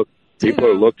 hey, look, people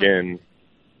are looking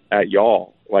at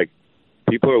y'all. Like,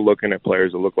 people are looking at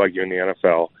players that look like you in the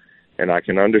NFL, and I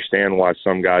can understand why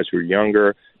some guys who are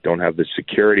younger don't have the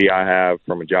security I have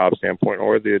from a job standpoint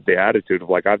or the attitude of,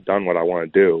 like, I've done what I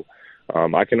want to do.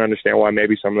 I can understand why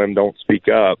maybe some of them don't speak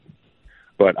up,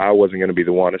 but I wasn't going to be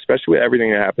the one, especially with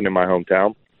everything that happened in my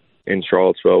hometown in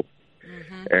Charlottesville.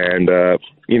 And, I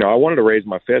wanted to raise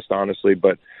my fist, honestly,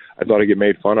 but I thought I'd get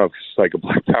made fun of. It's like a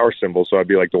black power symbol, so I'd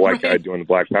be like the white guy doing the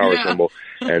black power symbol,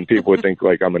 and people would think,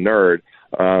 like, I'm a nerd.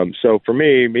 So for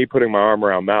me putting my arm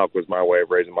around Malk was my way of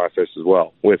raising my fist as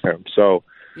well with him. So,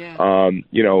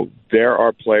 there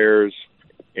are players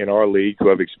in our league who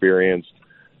have experienced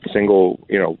single,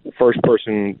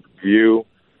 first-person view,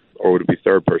 or would it be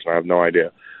third-person? I have no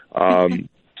idea.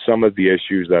 Some of the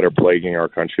issues that are plaguing our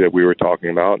country that we were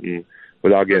talking about, and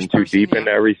without getting too deep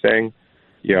into everything,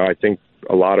 I think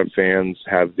a lot of fans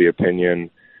have the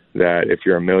opinion that if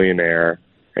you're a millionaire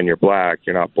and you're black,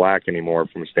 you're not black anymore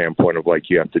from a standpoint of, like,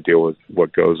 you have to deal with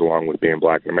what goes along with being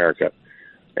black in America.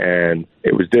 And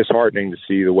it was disheartening to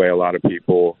see the way a lot of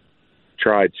people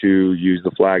try to use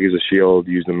the flag as a shield,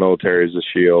 use the military as a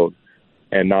shield,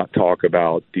 and not talk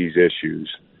about these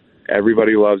issues.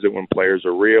 Everybody loves it when players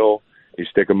are real. You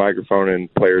stick a microphone in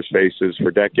players' faces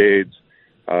for decades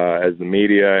as the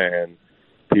media and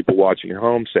people watching at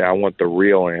home say, I want the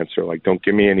real answer. Like, don't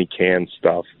give me any canned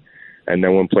stuff. And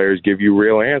then when players give you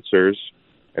real answers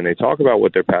and they talk about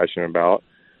what they're passionate about,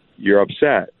 you're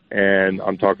upset. And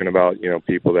I'm talking about,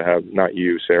 people that have, not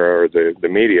you, Sarah, or the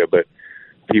media, but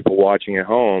people watching at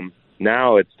home.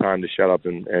 Now it's time to shut up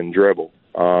and dribble.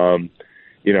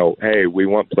 Hey, we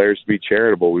want players to be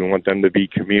charitable. We want them to be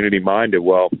community-minded.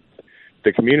 Well,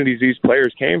 the communities these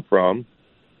players came from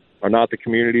are not the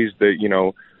communities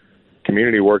that,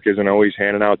 community work isn't always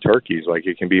handing out turkeys. Like,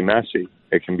 it can be messy.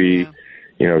 It can be,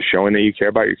 showing that you care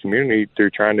about your community through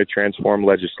trying to transform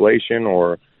legislation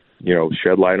or,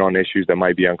 shed light on issues that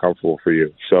might be uncomfortable for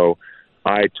you. So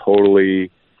I totally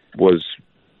was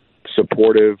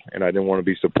supportive, and I didn't want to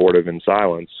be supportive in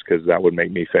silence because that would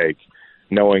make me fake,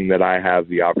 knowing that I have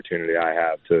the opportunity I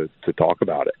have to talk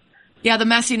about it. Yeah, the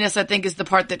messiness, I think, is the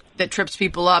part that trips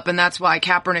people up, and that's why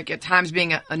Kaepernick, at times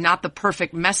being a not the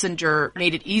perfect messenger,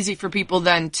 made it easy for people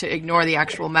then to ignore the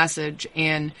actual message.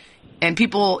 And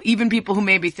people, even people who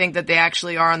maybe think that they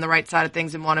actually are on the right side of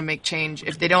things and want to make change,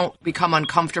 if they don't become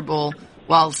uncomfortable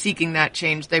while seeking that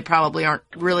change, they probably aren't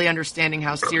really understanding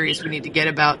how serious we need to get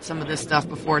about some of this stuff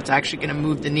before it's actually going to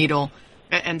move the needle.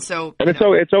 And so,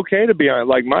 it's okay to be on.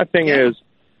 Like, my thing is,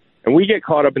 and we get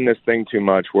caught up in this thing too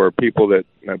much where people that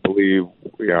believe,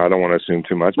 I don't want to assume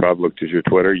too much, but I've looked at your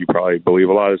Twitter. You probably believe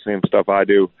a lot of the same stuff I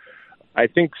do. I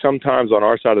think sometimes on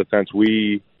our side of the fence,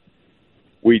 we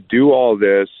do all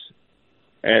this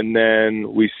and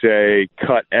then we say,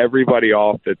 cut everybody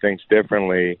off that thinks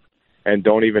differently and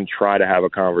don't even try to have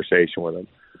a conversation with them.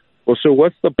 Well, so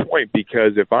what's the point?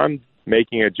 Because if I'm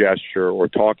making a gesture or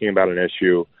talking about an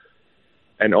issue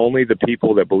and only the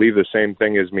people that believe the same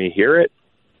thing as me hear it,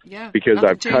 because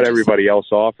I've cut everybody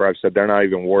else off, or I've said they're not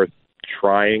even worth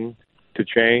trying to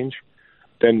change,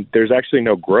 then there's actually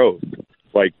no growth.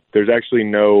 Like, there's actually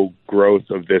no growth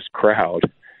of this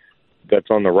crowd that's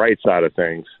on the right side of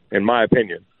things, in my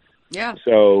opinion. Yeah.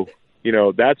 So,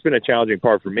 that's been a challenging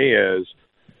part for me is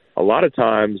a lot of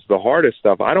times the hardest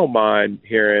stuff, I don't mind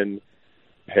hearing,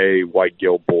 hey, white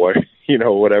guilt boy,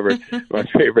 whatever. That's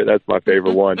my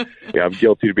favorite one. Yeah, I'm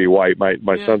guilty to be white.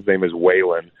 My son's name is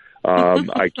Waylon.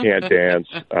 I can't dance.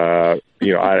 I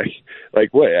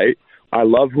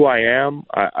love who I am.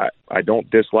 I don't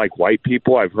dislike white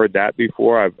people. I've heard that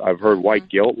before. I've heard white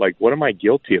guilt. Like, what am I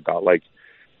guilty about? Like,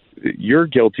 you're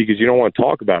guilty because you don't want to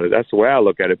talk about it. That's the way I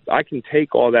look at it. I can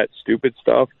take all that stupid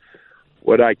stuff.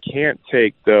 What I can't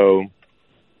take, though,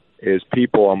 is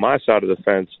people on my side of the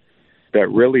fence that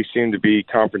really seem to be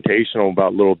confrontational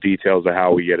about little details of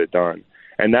how we get it done.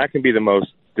 And that can be the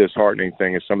most disheartening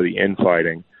thing, is some of the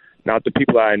infighting. Not the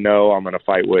people that I know I'm going to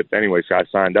fight with anyway, so I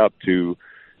signed up to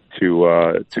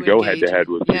go head-to-head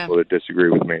with people that disagree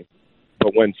with me.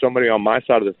 But when somebody on my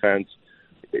side of the fence,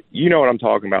 you know what I'm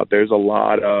talking about, there's a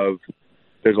lot of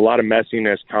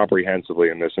messiness comprehensively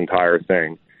in this entire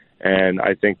thing. And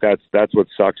I think that's what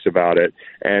sucks about it.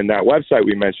 And that website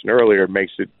we mentioned earlier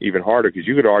makes it even harder, because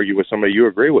you could argue with somebody you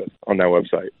agree with on that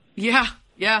website. Yeah.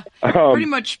 Pretty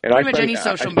much any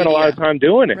social media. I spent a lot of time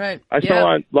doing it. Right. I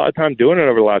spent a lot of time doing it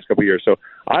over the last couple of years. So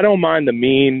I don't mind the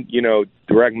mean,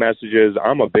 direct messages.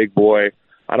 I'm a big boy.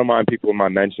 I don't mind people in my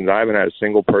mentions. I haven't had a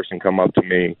single person come up to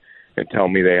me and tell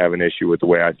me they have an issue with the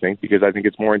way I think, because I think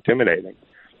it's more intimidating.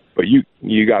 But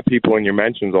you got people in your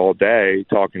mentions all day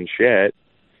talking shit,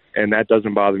 and that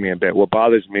doesn't bother me a bit. What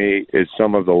bothers me is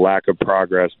some of the lack of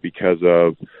progress because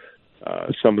of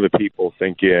some of the people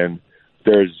thinking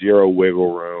there's zero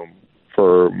wiggle room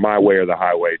for my way or the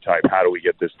highway type. How do we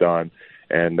get this done?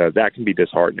 And that can be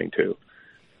disheartening too.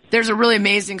 There's a really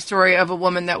amazing story of a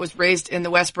woman that was raised in the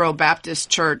Westboro Baptist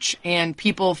Church, and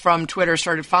people from Twitter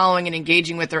started following and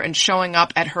engaging with her and showing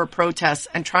up at her protests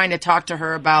and trying to talk to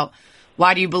her about,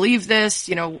 why do you believe this?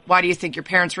 Why do you think your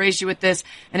parents raised you with this?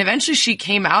 And eventually she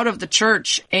came out of the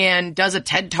church and does a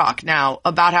TED Talk now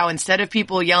about how instead of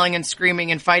people yelling and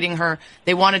screaming and fighting her,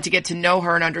 they wanted to get to know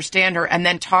her and understand her and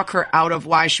then talk her out of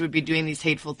why she would be doing these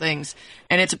hateful things.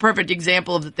 And it's a perfect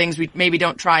example of the things we maybe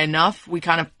don't try enough. We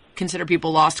kind of consider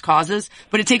people lost causes,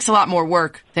 but it takes a lot more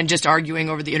work than just arguing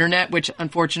over the internet, which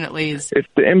unfortunately is, it's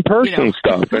the in-person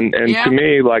stuff. And yeah. To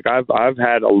me, like I've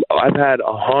had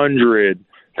 100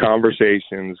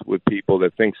 conversations with people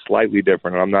that think slightly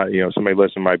different. I'm not, somebody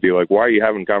listening might be like, why are you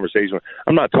having conversations?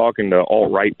 I'm not talking to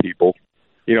all right people.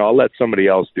 I'll let somebody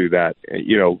else do that,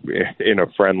 in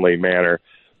a friendly manner.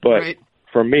 But right.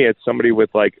 For me, it's somebody with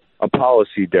like a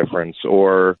policy difference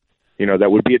or,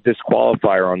 that would be a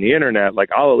disqualifier on the internet. Like,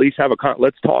 I'll at least have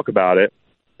let's talk about it.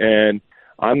 And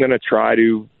I'm going to try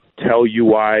to tell you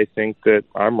why I think that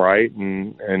I'm right.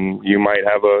 And you might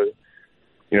have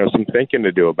some thinking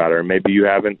to do about it. Or maybe you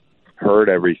haven't heard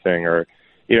everything, or,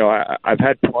 I've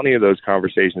had plenty of those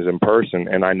conversations in person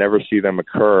and I never see them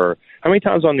occur. How many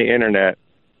times on the internet,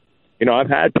 I've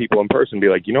had people in person be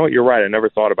like, you know what, you're right. I never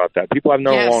thought about that. People I've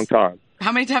known a long time.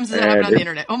 How many times does that happen on the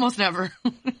internet? Almost never.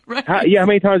 Right. How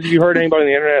many times have you heard anybody on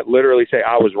the internet literally say,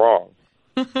 I was wrong?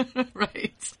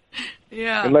 Right.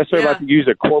 Yeah. Unless they're about to use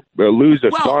lose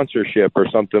a sponsorship or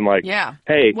something like,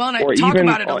 hey, well, and or I talk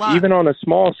about it a lot. Even on a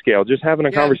small scale, just having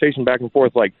a conversation back and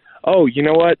forth like, oh, you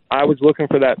know what? I was looking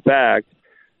for that fact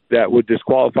that would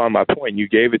disqualify my point. You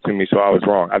gave it to me, so I was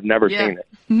wrong. I've never seen it.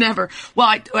 Never. Well,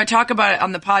 I talk about it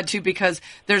on the pod, too, because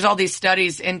there's all these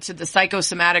studies into the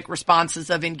psychosomatic responses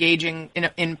of engaging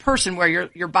in person, where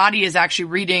your body is actually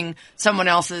reading someone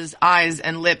else's eyes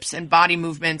and lips and body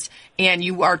movements, and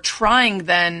you are trying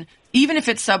then, even if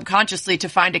it's subconsciously, to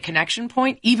find a connection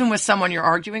point, even with someone you're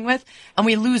arguing with. And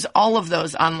we lose all of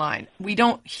those online. We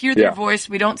don't hear their voice.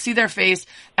 We don't see their face.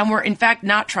 And we're, in fact,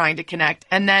 not trying to connect.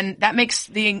 And then that makes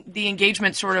the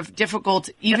engagement sort of difficult.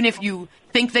 Even if you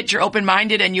think that you're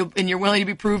open-minded and you're willing to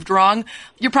be proved wrong,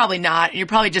 you're probably not. You're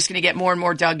probably just going to get more and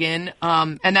more dug in.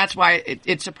 And that's why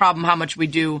it's a problem how much we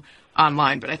do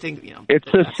online. But I think, it's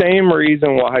the same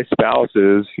reason why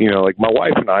spouses, like my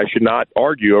wife and I, should not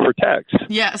argue over text.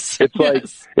 Yes. It's like,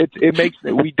 it makes,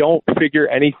 we don't figure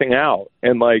anything out.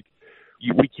 And like,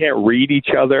 we can't read each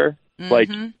other. Mm-hmm. Like,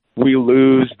 we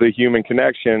lose the human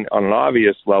connection on an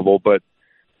obvious level, but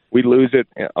we lose it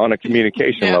on a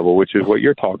communication level, which is what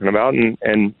you're talking about.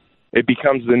 And it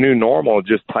becomes the new normal,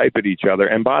 just type at each other.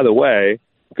 And by the way,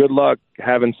 good luck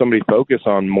having somebody focus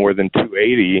on more than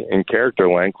 280 in character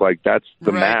length. Like, that's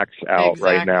the max out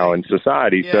right now in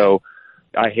society. Yeah. So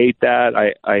I hate that.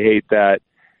 I hate that,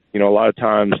 a lot of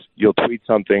times you'll tweet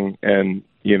something and,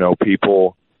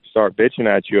 people start bitching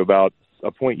at you about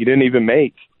a point you didn't even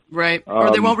make. Right.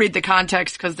 Or they won't read the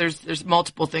context because there's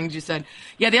multiple things you said.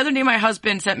 Yeah. The other day, my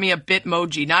husband sent me a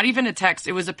Bitmoji, not even a text.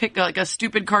 It was a pic, like a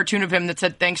stupid cartoon of him that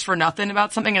said thanks for nothing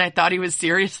about something. And I thought he was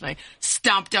serious. And I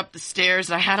stomped up the stairs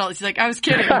and I had all this. He's like, I was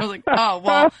kidding. I was like, oh,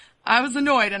 well, I was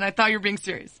annoyed and I thought you were being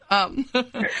serious. That's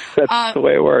the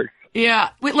way it works. Yeah.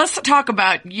 Wait, let's talk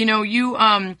about,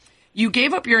 you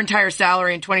gave up your entire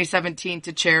salary in 2017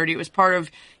 to charity. It was part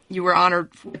of, you were honored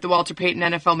with the Walter Payton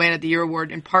NFL Man of the Year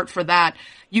Award, in part for that.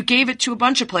 You gave it to a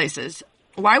bunch of places.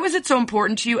 Why was it so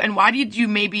important to you, and why did you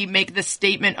maybe make the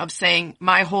statement of saying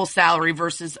my whole salary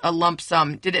versus a lump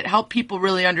sum? Did it help people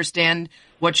really understand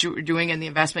what you were doing and the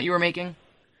investment you were making?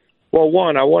 Well,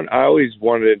 one, I always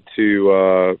wanted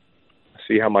to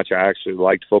see how much I actually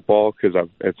liked football because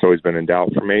it's always been in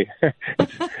doubt for me.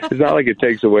 It's not like it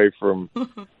takes away from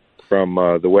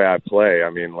the way I play. I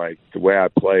mean, like, the way I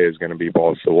play is going to be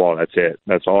balls to the wall. That's it.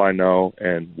 That's all I know,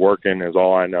 and working is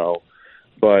all I know.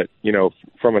 But, you know,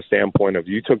 from a standpoint of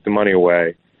you took the money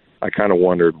away, I kind of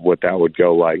wondered what that would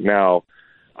go like. Now,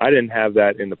 I didn't have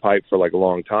that in the pipe for like a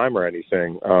long time or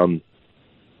anything.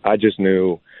 I just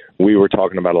knew we were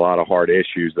talking about a lot of hard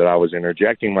issues that I was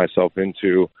interjecting myself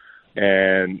into.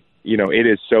 And, you know, it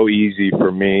is so easy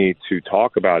for me to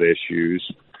talk about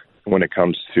issues when it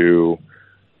comes to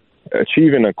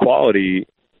achieving equality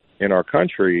in our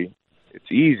country.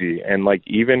 It's easy. And, like,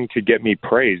 even to get me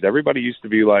praised. Everybody used to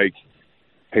be like,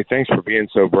 hey, thanks for being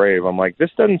so brave. I'm like, this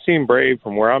doesn't seem brave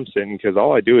from where I'm sitting, because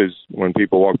all I do is when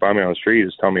people walk by me on the street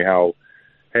is tell me how,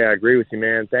 hey, I agree with you,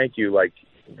 man. Thank you. Like,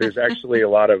 there's actually a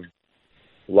lot of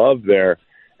love there.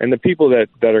 And the people that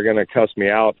are going to cuss me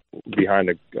out behind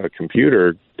a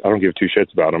computer, I don't give two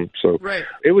shits about them. So right.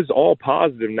 It was all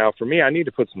positive. Now, for me, I need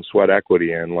to put some sweat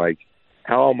equity in. Like,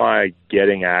 how am I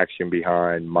getting action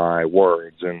behind my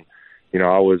words? And, you know,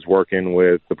 I was working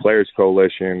with the Players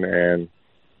Coalition and,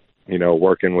 you know,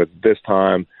 working with this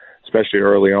time, especially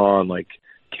early on, like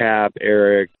Cap,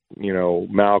 Eric, you know,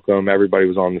 Malcolm, everybody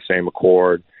was on the same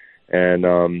accord.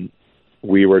 And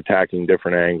we were attacking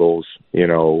different angles, you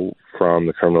know, from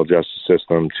the criminal justice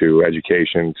system to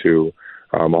education to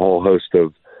a whole host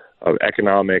of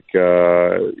economic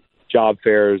job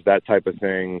fairs, that type of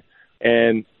thing.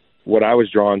 And what I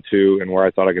was drawn to and where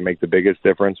I thought I could make the biggest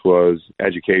difference was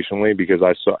educationally, because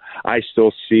I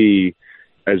still see,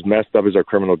 as messed up as our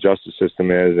criminal justice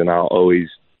system is, and I'll always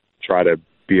try to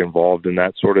be involved in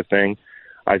that sort of thing,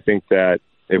 I think that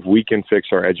if we can fix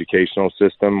our educational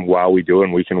system while we do it,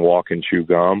 and we can walk and chew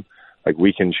gum, like,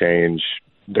 we can change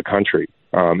the country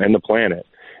and the planet.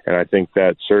 And I think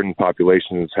that certain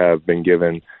populations have been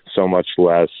given so much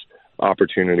less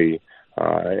opportunity,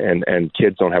 and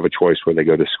kids don't have a choice where they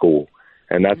go to school.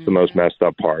 And that's the most messed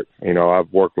up part. You know, I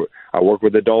work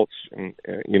with adults, and,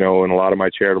 you know, in a lot of my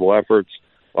charitable efforts,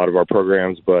 a lot of our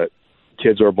programs, but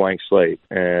kids are a blank slate,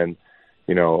 and,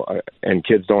 you know, and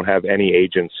kids don't have any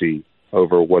agency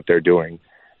over what they're doing.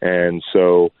 And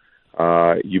so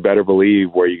you better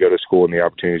believe where you go to school and the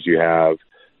opportunities you have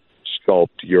sculpt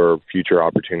your future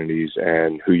opportunities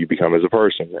and who you become as a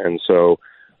person. And so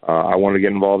I wanted to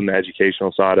get involved in the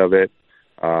educational side of it.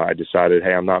 I decided,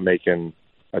 hey, I'm not making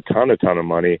a ton of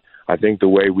money. I think the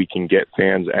way we can get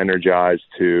fans energized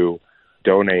to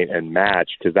donate and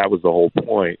match, because that was the whole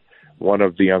point. One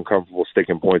of the uncomfortable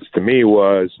sticking points to me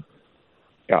was,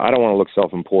 you know, I don't want to look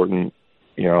self-important.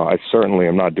 You know, I certainly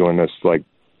am not doing this like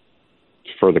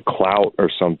for the clout or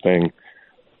something.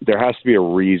 There has to be a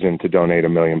reason to donate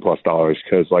 $1 million+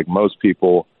 because, like, most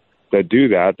people that do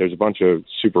that, there's a bunch of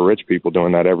super rich people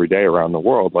doing that every day around the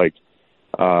world. Like,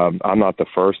 I'm not the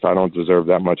first. I don't deserve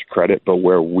that much credit, but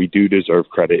where we do deserve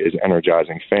credit is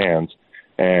energizing fans.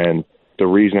 And the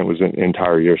reason it was an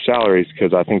entire year's salary is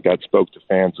because I think that spoke to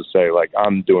fans to say, like,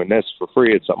 I'm doing this for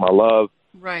free. It's something I love.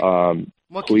 Right.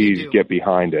 Please get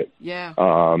behind it. Yeah.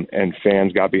 And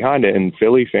fans got behind it, and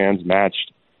Philly fans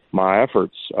matched my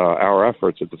efforts, our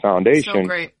efforts at the foundation. So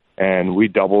great. And we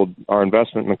doubled our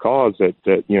investment in the cause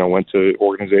that you know, went to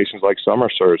organizations like Summer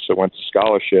Search, that went to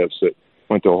scholarships, that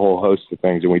went to a whole host of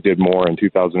things, and we did more in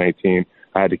 2018.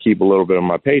 I had to keep a little bit of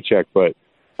my paycheck, but,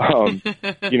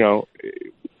 you know,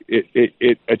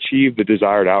 it achieved the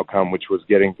desired outcome, which was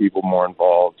getting people more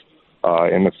involved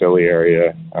in the Philly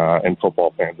area and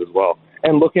football fans as well.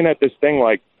 And looking at this thing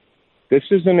like, this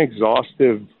is an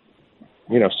exhaustive,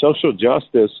 you know, social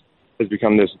justice has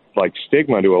become this, like,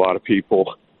 stigma to a lot of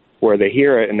people where they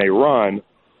hear it and they run.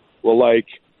 Well, like,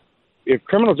 if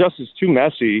criminal justice is too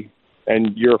messy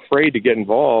and you're afraid to get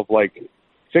involved, like,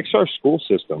 fix our school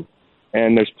system.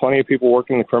 And there's plenty of people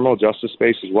working in the criminal justice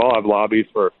space as well. I've lobbied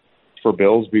for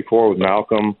bills before with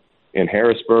Malcolm in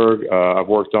Harrisburg. I've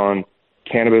worked on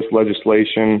cannabis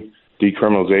legislation,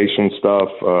 decriminalization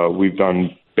stuff. We've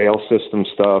done bail system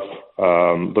stuff,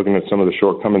 looking at some of the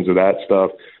shortcomings of that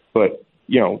stuff. But,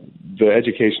 you know, the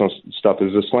educational stuff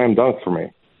is a slam dunk for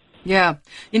me. Yeah.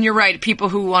 And you're right. People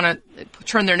who want to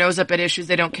turn their nose up at issues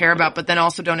they don't care about, but then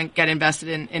also don't get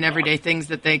invested in everyday things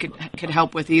that they could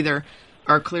help with either,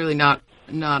 are clearly not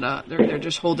they're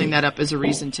just holding that up as a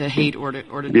reason to hate or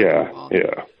to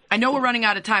Yeah. I know we're running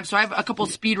out of time, so I have a couple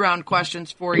speed round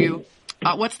questions for you.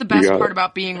 What's the best part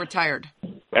about being retired?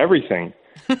 Everything.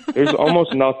 There's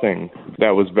almost nothing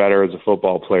that was better as a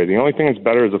football player. The only thing that's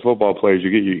better as a football player is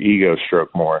you get your ego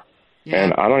stroked more. Yeah.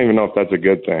 And I don't even know if that's a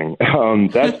good thing.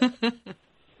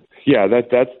 Yeah,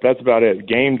 that's about it.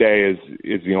 Game day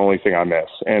is the only thing I miss.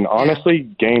 And honestly,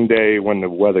 game day when the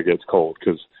weather gets cold,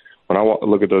 because when I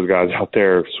look at those guys out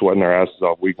there sweating their asses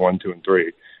off week 1, 2, and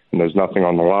 3, and there's nothing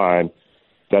on the line,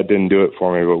 that didn't do it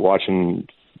for me. But watching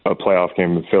a playoff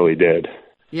game in Philly did.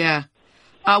 Yeah.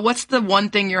 What's the one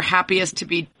thing you're happiest to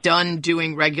be done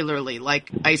doing regularly,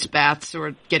 like ice baths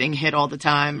or getting hit all the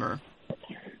time? Or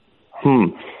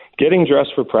Getting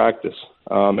dressed for practice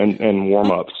and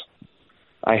warm-ups.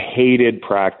 I hated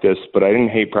practice, but I didn't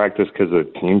hate practice because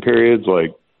of team periods.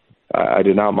 Like, I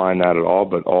did not mind that at all,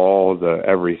 but all the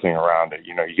everything around it.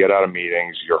 You know, you get out of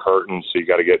meetings, you're hurting, so you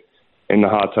got to get in the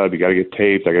hot tub, you got to get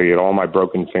taped. I got to get all my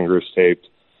broken fingers taped.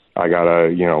 I got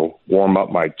to, warm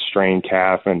up my strained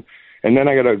calf, and then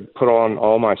I got to put on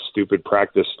all my stupid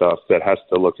practice stuff that has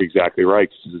to look exactly right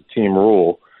because it's a team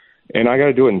rule. And I got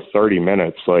to do it in 30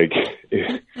 minutes. Like,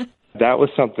 that was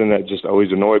something that just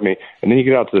always annoyed me. And then you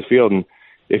get out to the field, and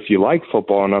if you like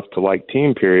football enough to like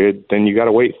team period, then you got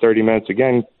to wait 30 minutes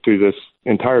again through this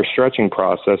entire stretching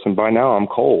process. And by now I'm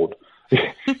cold,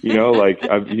 I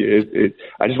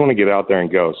just want to get out there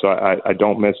and go. So I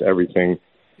don't miss everything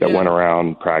that went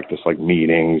around practice, like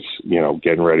meetings,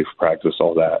 getting ready for practice,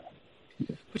 all that.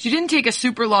 But you didn't take a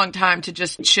super long time to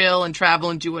just chill and travel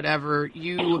and do whatever.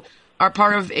 You are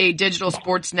part of a digital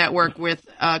sports network with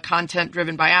content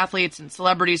driven by athletes and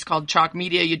celebrities called Chalk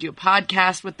Media. You do a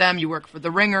podcast with them. You work for The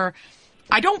Ringer.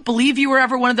 I don't believe you were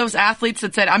ever one of those athletes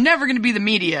that said, I'm never going to be the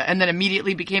media, and then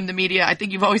immediately became the media. I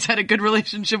think you've always had a good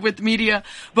relationship with the media.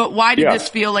 But why did this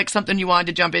feel like something you wanted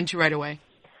to jump into right away?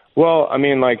 Well, I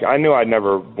mean, I knew I'd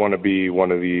never want to be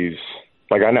one of these.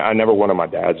 I never wanted my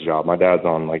dad's job. My dad's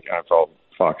on, NFL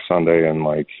Fox Sunday, and,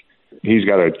 he's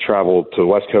got to travel to the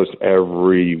West Coast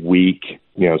every week,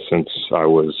 since I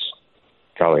was,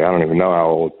 I don't even know how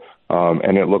old.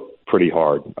 And it looked pretty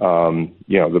hard.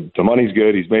 The money's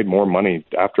good. He's made more money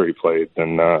after he played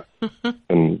than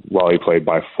while he played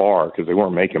by far, because they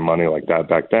weren't making money like that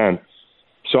back then.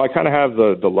 So I kind of have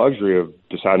the luxury of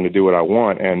deciding to do what I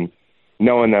want, and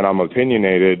knowing that I'm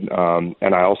opinionated,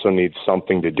 and I also need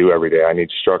something to do every day. I need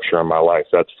structure in my life.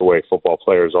 That's the way football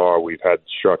players are. We've had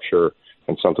structure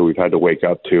and something we've had to wake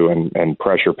up to, and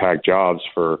pressure-packed jobs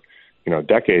for,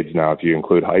 decades now, if you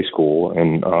include high school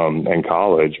and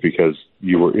college, because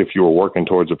if you were working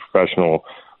towards a professional,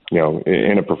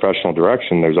 in a professional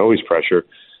direction, there's always pressure.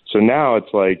 So now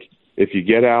it's like, if you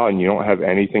get out and you don't have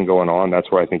anything going on,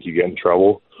 that's where I think you get in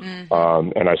trouble.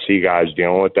 Mm-hmm. And I see guys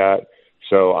dealing with that.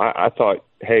 So I thought,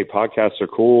 hey, podcasts are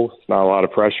cool. It's not a lot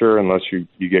of pressure unless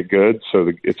you get good. So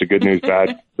it's a good news,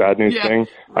 bad news thing.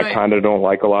 Right. I kind of don't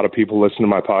like a lot of people listen to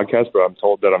my podcast, but I'm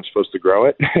told that I'm supposed to grow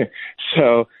it.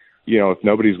 So, if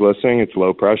nobody's listening, it's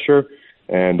low pressure.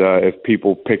 And if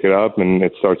people pick it up and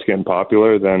it starts getting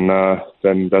popular, then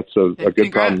that's a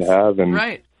good problem to have.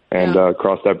 And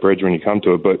cross that bridge when you come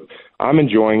to it. But I'm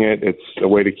enjoying it. It's a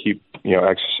way to keep,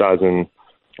 exercising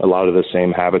a lot of the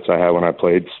same habits I had when I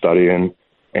played, studying,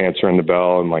 answering the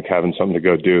bell, and having something to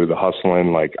go do, the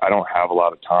hustling. I don't have a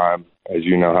lot of time, as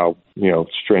you know how,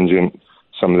 stringent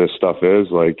some of this stuff is.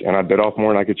 And I bit off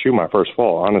more than I could chew my first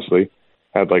fall, honestly.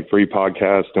 I had 3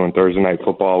 podcasts doing Thursday Night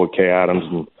Football with Kay Adams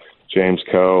and James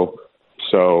Coe.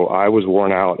 So I was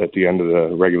worn out at the end of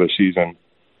the regular season,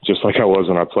 just like I was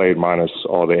when I played, minus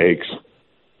all the aches.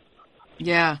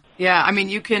 Yeah. I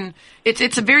mean,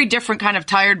 it's a very different kind of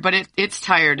tired, but it's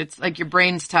tired. It's like your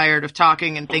brain's tired of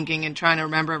talking and thinking and trying to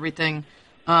remember everything.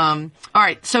 All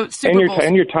right. So Super Bowl.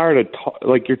 And you're tired of,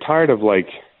 you're tired of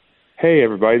hey,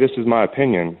 everybody, this is my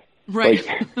opinion. Right.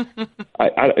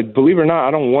 I believe it or not,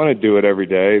 I don't want to do it every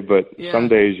day, but some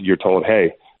days you're told,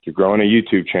 hey, you're growing a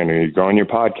YouTube channel, you're growing your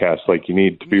podcast. You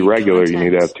need to be regular. You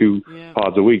need to have 2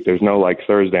 pods a week. There's no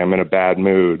Thursday, I'm in a bad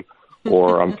mood.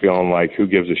 Or I'm feeling who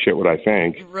gives a shit what I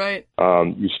think. Right.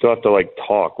 You still have to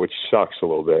talk, which sucks a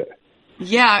little bit.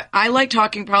 Yeah, I like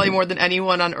talking probably more than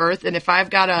anyone on earth. And if I've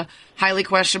got a highly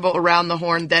questionable Around the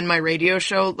Horn, then my radio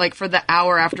show, for the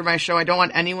hour after my show, I don't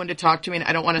want anyone to talk to me and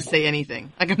I don't want to say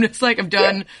anything. I'm just I'm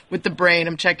done with the brain.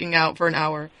 I'm checking out for an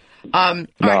hour.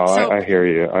 I hear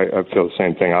you. I feel the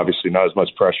same thing. Obviously, not as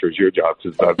much pressure as your job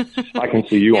because I can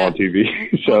see you on TV.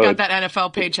 So I got that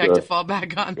NFL paycheck to fall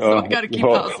back on, so I got to keep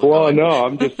hustling. Well, no,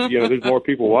 I'm just there's more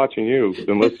people watching you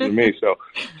than listening to me.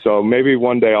 So maybe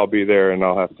one day I'll be there and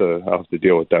I'll have to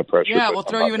deal with that pressure. Yeah, we'll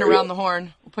throw you in Around the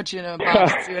Horn. We'll put you in a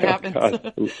box and see what happens.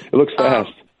 It looks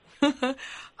fast.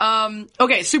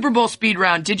 Okay, Super Bowl speed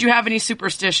round. Did you have any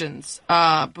superstitions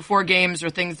before games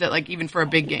or things that even for a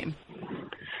big game?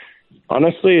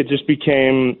 Honestly, it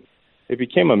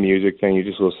became a music thing. You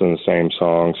just listen to the same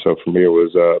song. So for me, it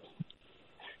was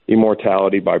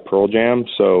Immortality by Pearl Jam.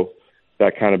 So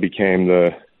that kind of became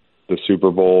the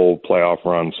Super Bowl playoff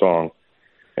run song.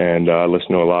 And I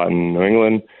listened to it a lot in New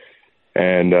England,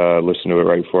 and listened to it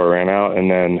right before I ran out. And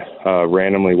then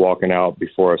randomly walking out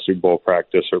before a Super Bowl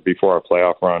practice or before our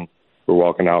playoff run, we're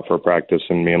walking out for a practice,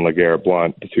 and me and LeGarrette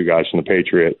Blount, the two guys from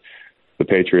the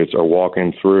Patriots are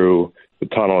walking through the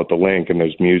tunnel at the Link, and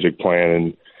there's music playing,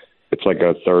 and it's like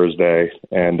a Thursday,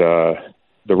 and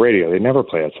the radio, they never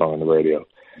play that song on the radio.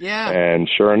 Yeah. And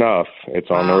sure enough, it's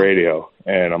on the radio,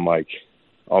 and I'm like,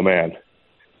 oh man,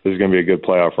 this is going to be a good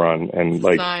playoff run. And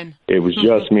like, it was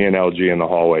just me and LG in the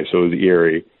hallway, so it was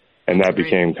eerie, and that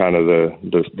became kind of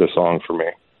the song for me.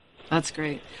 That's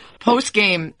great. Post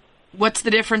game, what's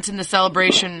the difference in the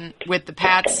celebration with the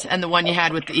Pats and the one you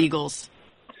had with the Eagles?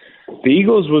 The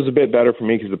Eagles was a bit better for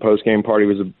me because the post-game party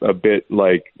was a bit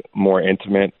like more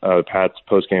intimate. The Pats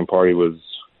post-game party was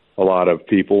a lot of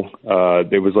people.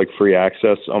 It was like free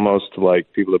access almost to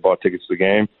like people that bought tickets to the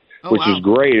game, which is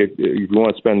great. If you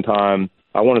want to spend time,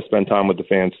 I want to spend time with the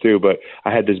fans too, but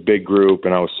I had this big group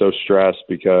and I was so stressed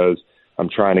because I'm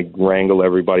trying to wrangle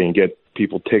everybody and get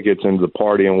people tickets into the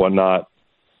party and whatnot.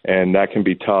 And that can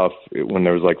be tough when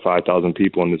there's like 5,000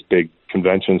 people in this big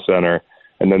convention center.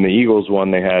 And then the Eagles one,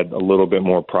 they had a little bit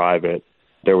more private.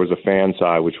 There was a fan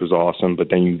side, which was awesome, but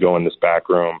then you go in this back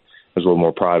room, it was a little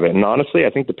more private. And honestly,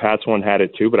 I think the Pats one had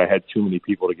it too, but I had too many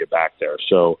people to get back there.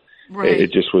 So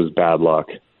it just was bad luck.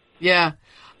 Yeah.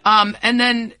 And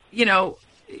then,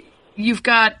 you've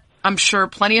got, I'm sure,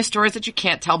 plenty of stories that you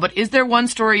can't tell, but is there one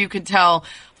story you could tell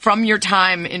from your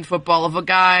time in football of a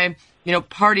guy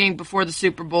partying before the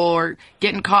Super Bowl or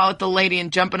getting caught with the lady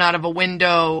and jumping out of a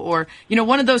window or,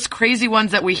 one of those crazy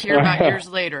ones that we hear about years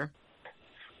later?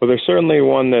 Well, there's certainly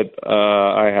one that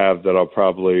I have that I'll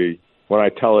probably, when I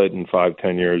tell it in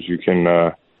 5-10 years, you can,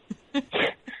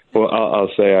 well,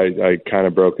 I'll say I kind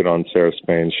of broke it on Sarah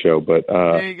Spain's show, but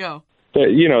there you go.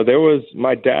 There was,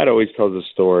 my dad always tells a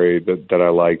story that I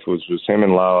liked was him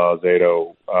and Lyle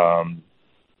Alzado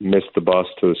missed the bus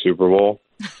to the Super Bowl.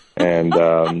 And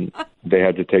they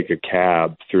had to take a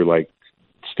cab through like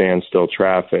standstill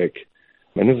traffic.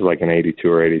 And this is like an 82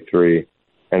 or 83.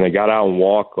 And they got out and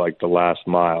walked like the last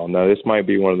mile. Now this might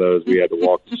be one of those we had to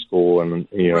walk to school and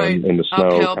in the snow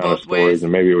uphill kind of stories. Ways.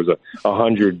 And maybe it was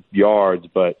 100 yards,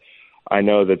 but I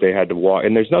know that they had to walk.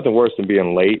 And there's nothing worse than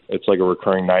being late. It's like a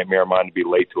recurring nightmare of mine to be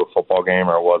late to a football game,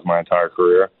 or it was my entire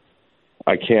career.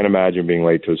 I can't imagine being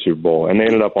late to a Super Bowl. And they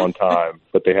ended up on time,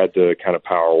 but they had to kind of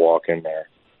power walk in there.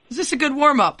 Was this a good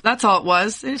warm-up? That's all it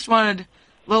was. They just wanted a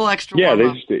little extra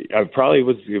warm-up. I probably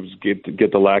was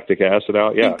get the lactic acid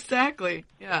out, yeah. Exactly,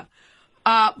 yeah.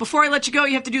 Before I let you go,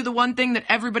 you have to do the one thing that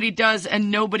everybody does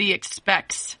and nobody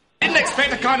expects. Didn't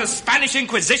expect a kind of Spanish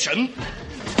Inquisition.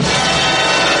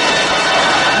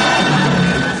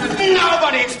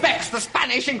 Nobody expects the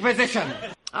Spanish Inquisition.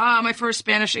 My first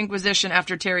Spanish Inquisition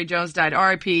after Terry Jones died.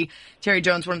 R.I.P. Terry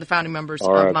Jones, one of the founding members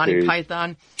of Monty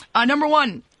Python. Number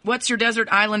one. What's your desert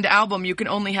island album? You can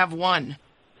only have one.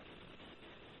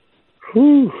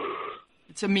 Whew.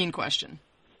 It's a mean question.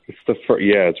 It's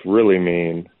it's really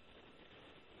mean.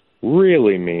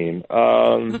 Really mean.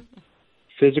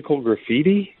 Physical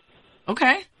Graffiti?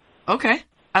 Okay.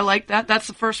 I like that. That's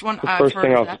the first one I've first heard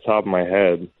thing of off that. the top of my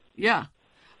head. Yeah.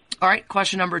 All right,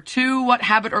 question number 2. What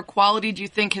habit or quality do you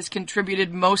think has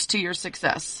contributed most to your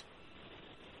success?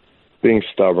 Being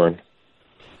stubborn.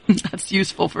 That's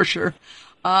useful for sure.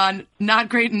 Not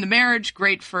great in the marriage,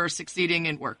 great for succeeding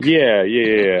in work. Yeah.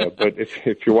 But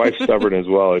if your wife's stubborn as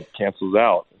well, it cancels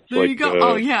out. There you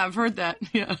go. I've heard that.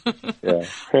 Yeah.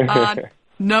 Yeah.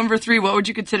 Number 3, what would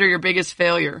you consider your biggest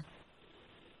failure?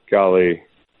 Golly.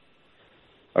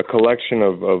 A collection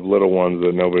of little ones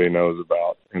that nobody knows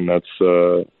about. And that's,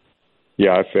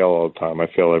 I fail all the time. I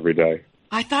fail every day.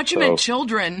 I thought you meant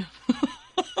children.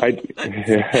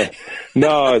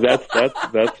 No, that's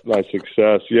my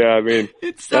success. Yeah, I mean,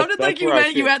 it sounded like you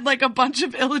meant you had like a bunch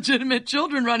of illegitimate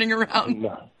children running around.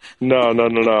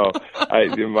 No.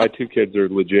 My 2 kids are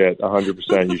legit,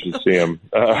 100%. You should see them.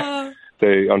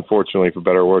 They, unfortunately, for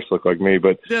better or worse, look like me.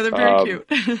 But yeah, they're very cute.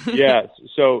 Yeah.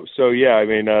 So yeah. I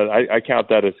mean, I count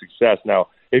that as success. Now,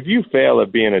 if you fail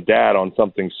at being a dad on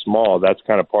something small, that's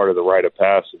kind of part of the rite of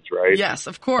passage, right? Yes,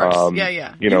 of course.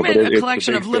 Yeah. You meant a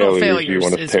collection of little failures you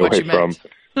want to is stay what away you meant.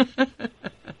 from.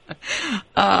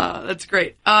 That's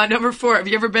great. Number 4, have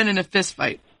you ever been in a fist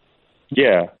fight?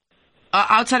 Yeah.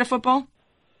 Outside of football?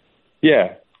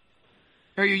 Yeah.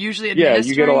 Are you usually administering? Yeah,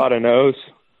 you get a lot of no's.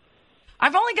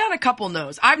 I've only got a couple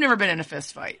no's. I've never been in a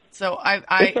fist fight, so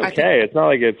it's okay. It's not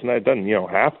like it doesn't. You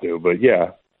don't have to, but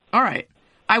yeah. All right.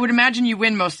 I would imagine you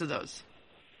win most of those.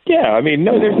 Yeah, I mean,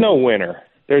 no, there's no winner.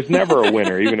 There's never a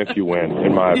winner, even if you win,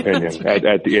 in my opinion,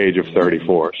 at the age of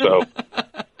 34. So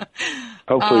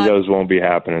hopefully those won't be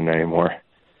happening anymore.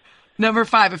 Number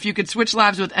 5, if you could switch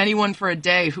lives with anyone for a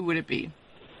day, who would it be?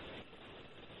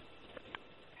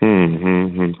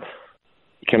 Can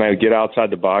I get outside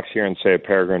the box here and say a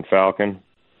peregrine falcon?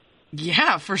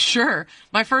 Yeah, for sure.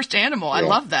 My first animal. Yeah. I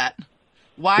love that.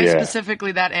 Why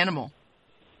specifically that animal?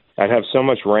 I'd have so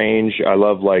much range. I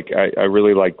love, I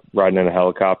really like riding in a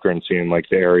helicopter and seeing, the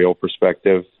aerial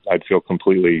perspective. I'd feel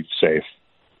completely safe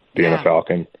being a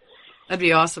falcon. That'd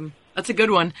be awesome. That's a good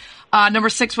one. Number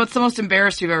 6, what's the most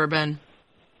embarrassed you've ever been?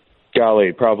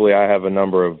 Golly, probably I have a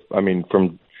number of,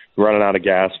 from running out of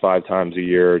gas 5 times a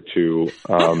year to,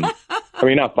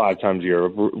 not 5 times a year,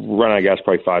 running out of gas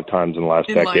probably 5 times in the last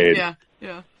decade. Life,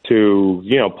 yeah. To,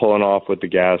 pulling off with the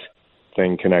gas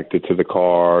thing connected to the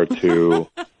car to,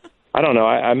 I don't know.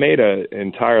 I made an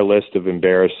entire list of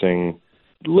embarrassing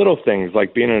little things,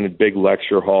 like being in a big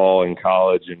lecture hall in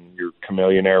college and your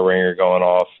chameleonaire ringer going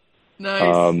off.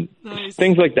 Nice.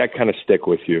 Things like that kind of stick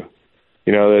with you.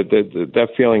 That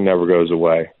feeling never goes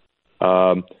away.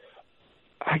 I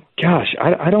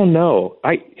don't know.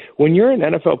 When you're an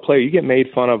NFL player, you get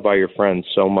made fun of by your friends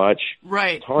so much.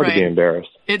 Right. It's hard to be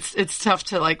embarrassed. It's tough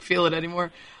to feel it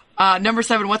anymore. Number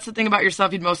 7, what's the thing about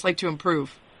yourself you'd most like to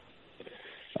improve?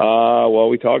 Well,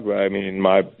 we talked about,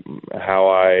 how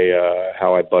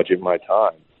I budget my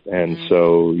time. And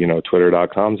so,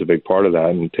 Twitter.com is a big part of that,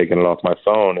 and taking it off my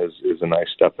phone is a nice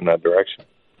step in that direction.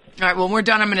 All right. Well, when we're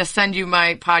done, I'm going to send you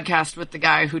my podcast with the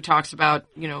guy who talks about,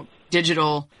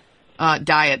 digital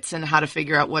diets and how to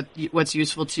figure out what's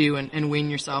useful to you and wean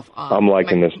yourself on. I'm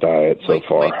liking this diet so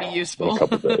far. Might be useful. In a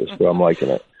couple of days, but I'm liking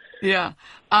it. Yeah.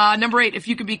 Number 8, if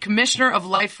you could be commissioner of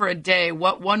life for a day,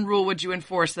 what one rule would you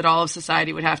enforce that all of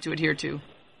society would have to adhere to?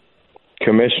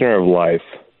 Commissioner of life.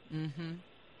 Mm-hmm.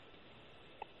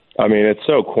 It's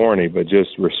so corny, but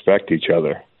just respect each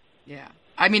other. Yeah.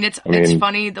 It's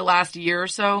funny, the last year or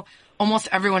so, almost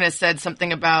everyone has said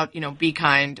something about, be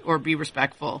kind or be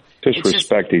respectful. Just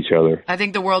respect each other. I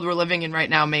think the world we're living in right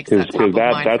now makes that top of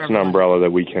mind that's an umbrella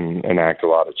that we can enact a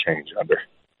lot of change under.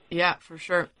 Yeah, for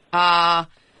sure.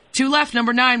 2 left.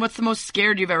 Number 9, what's the most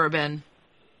scared you've ever been?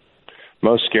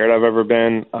 Most scared I've ever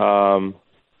been?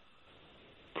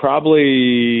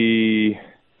 Probably,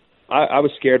 I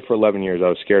was scared for 11 years. I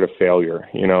was scared of failure,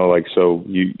 so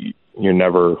you're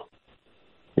never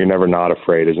not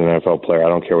afraid as an NFL player. I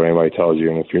don't care what anybody tells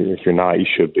you. And if you're not, you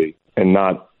should be. And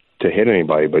not to hit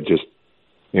anybody, but just,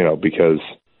 because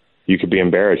you could be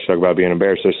embarrassed. Talk about being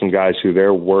embarrassed. There's some guys who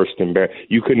their worst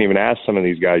you couldn't even ask some of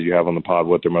these guys you have on the pod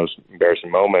what their most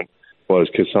embarrassing moment was,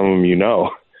 because some of them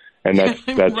and that's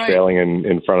right. Failing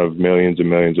in front of millions and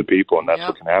millions of people, and that's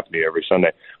what can happen to you every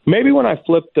Sunday. Maybe when I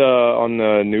flipped on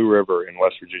the New River in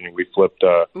West Virginia, we flipped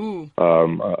a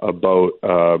boat,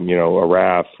 a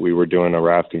raft. We were doing a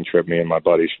rafting trip, me and my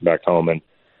buddies from back home, and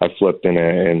I flipped in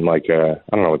I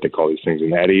don't know what they call these things,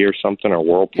 an eddy or something, or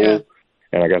whirlpool,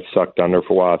 and I got sucked under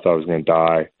for a while. I thought I was going to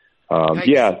die. Nice.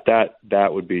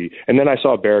 That would be. And then I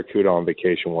saw a barracuda on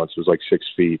vacation once. It was 6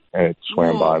 feet, and it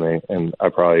swam by me, and I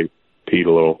probably peed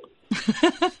a little.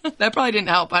 That probably didn't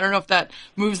help. I don't know if that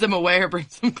moves them away or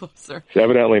brings them closer.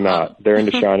 Evidently not. They're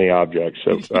into shiny objects,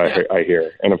 so I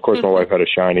hear. And of course, my wife had a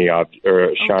shiny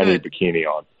bikini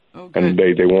on, and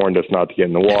they warned us not to get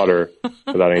in the water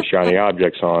without any shiny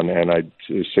objects on. And a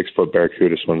 6-foot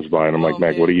barracuda swims by, and I'm like,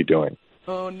 Meg, what are you doing?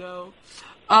 Oh no.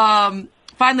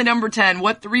 Finally, number 10.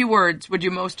 What 3 words would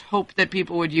you most hope that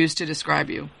people would use to describe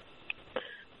you?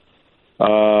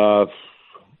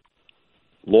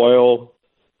 Loyal.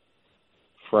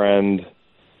 Friend,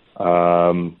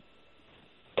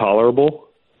 tolerable.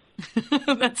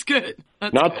 That's good.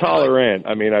 Not tolerant.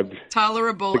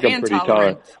 Tolerable I'm and pretty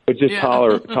tolerant, but just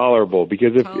tolerable.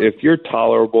 Because if you're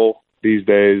tolerable these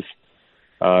days,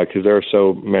 because there are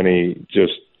so many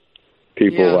just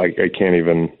people, I can't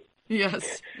even.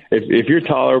 Yes. If you're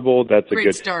tolerable, that's a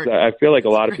good start. I feel like a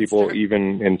lot of people,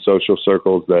 even in social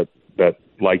circles that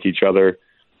like each other,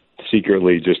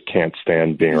 secretly just can't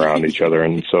stand being around each other.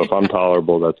 And so if I'm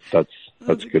tolerable, that's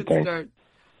a good thing.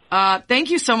 Start. Thank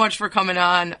you so much for coming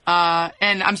on.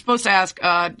 And I'm supposed to ask,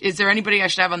 is there anybody I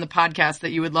should have on the podcast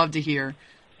that you would love to hear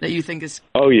that you think is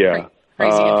crazy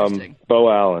interesting?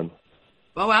 Bo Allen.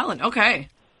 Bo Allen. Okay.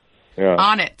 Yeah.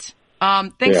 On it.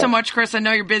 Thanks so much, Chris. I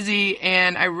know you're busy,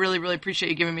 and I really, really appreciate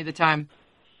you giving me the time.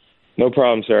 No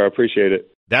problem, Sarah. I appreciate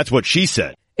it. That's what she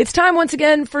said. It's time once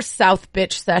again for South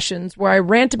Bitch Sessions, where I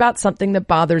rant about something that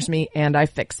bothers me and I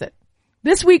fix it.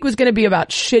 This week was going to be about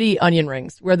shitty onion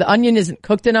rings, where the onion isn't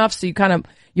cooked enough, so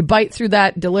you bite through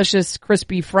that delicious,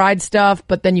 crispy, fried stuff,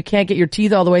 but then you can't get your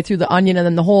teeth all the way through the onion, and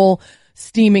then the whole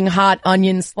steaming hot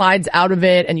onion slides out of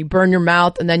it, and you burn your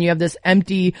mouth, and then you have this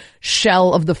empty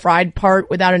shell of the fried part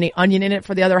without any onion in it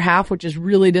for the other half, which is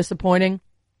really disappointing.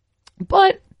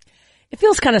 But it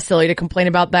feels kind of silly to complain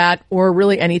about that or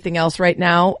really anything else right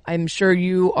now. I'm sure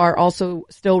you are also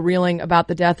still reeling about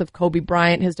the death of Kobe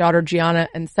Bryant, his daughter Gianna,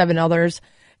 and 7 others.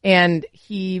 And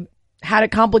he had a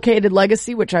complicated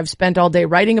legacy, which I've spent all day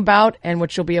writing about and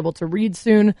which you'll be able to read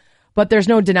soon. But there's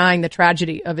no denying the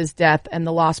tragedy of his death and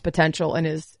the lost potential in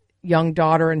his young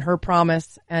daughter and her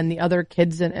promise and the other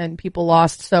kids and people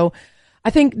lost. So I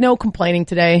think no complaining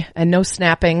today and no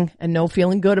snapping and no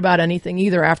feeling good about anything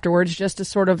either afterwards, just a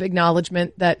sort of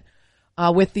acknowledgement that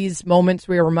with these moments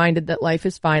we are reminded that life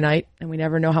is finite and we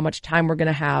never know how much time we're going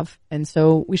to have. And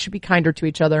so we should be kinder to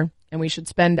each other and we should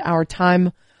spend our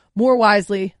time more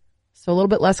wisely. So a little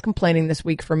bit less complaining this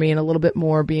week for me and a little bit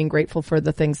more being grateful for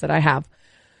the things that I have.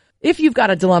 If you've got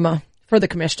a dilemma for the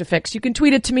commish to fix, you can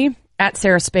tweet it to me at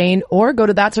Sarah Spain or go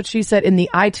to That's What She Said in the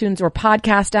iTunes or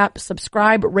podcast app.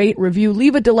 Subscribe, rate, review,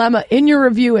 leave a dilemma in your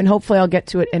review, and hopefully I'll get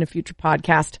to it in a future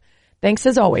podcast. Thanks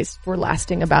as always for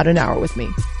lasting about an hour with me.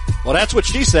 Well, that's what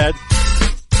she said.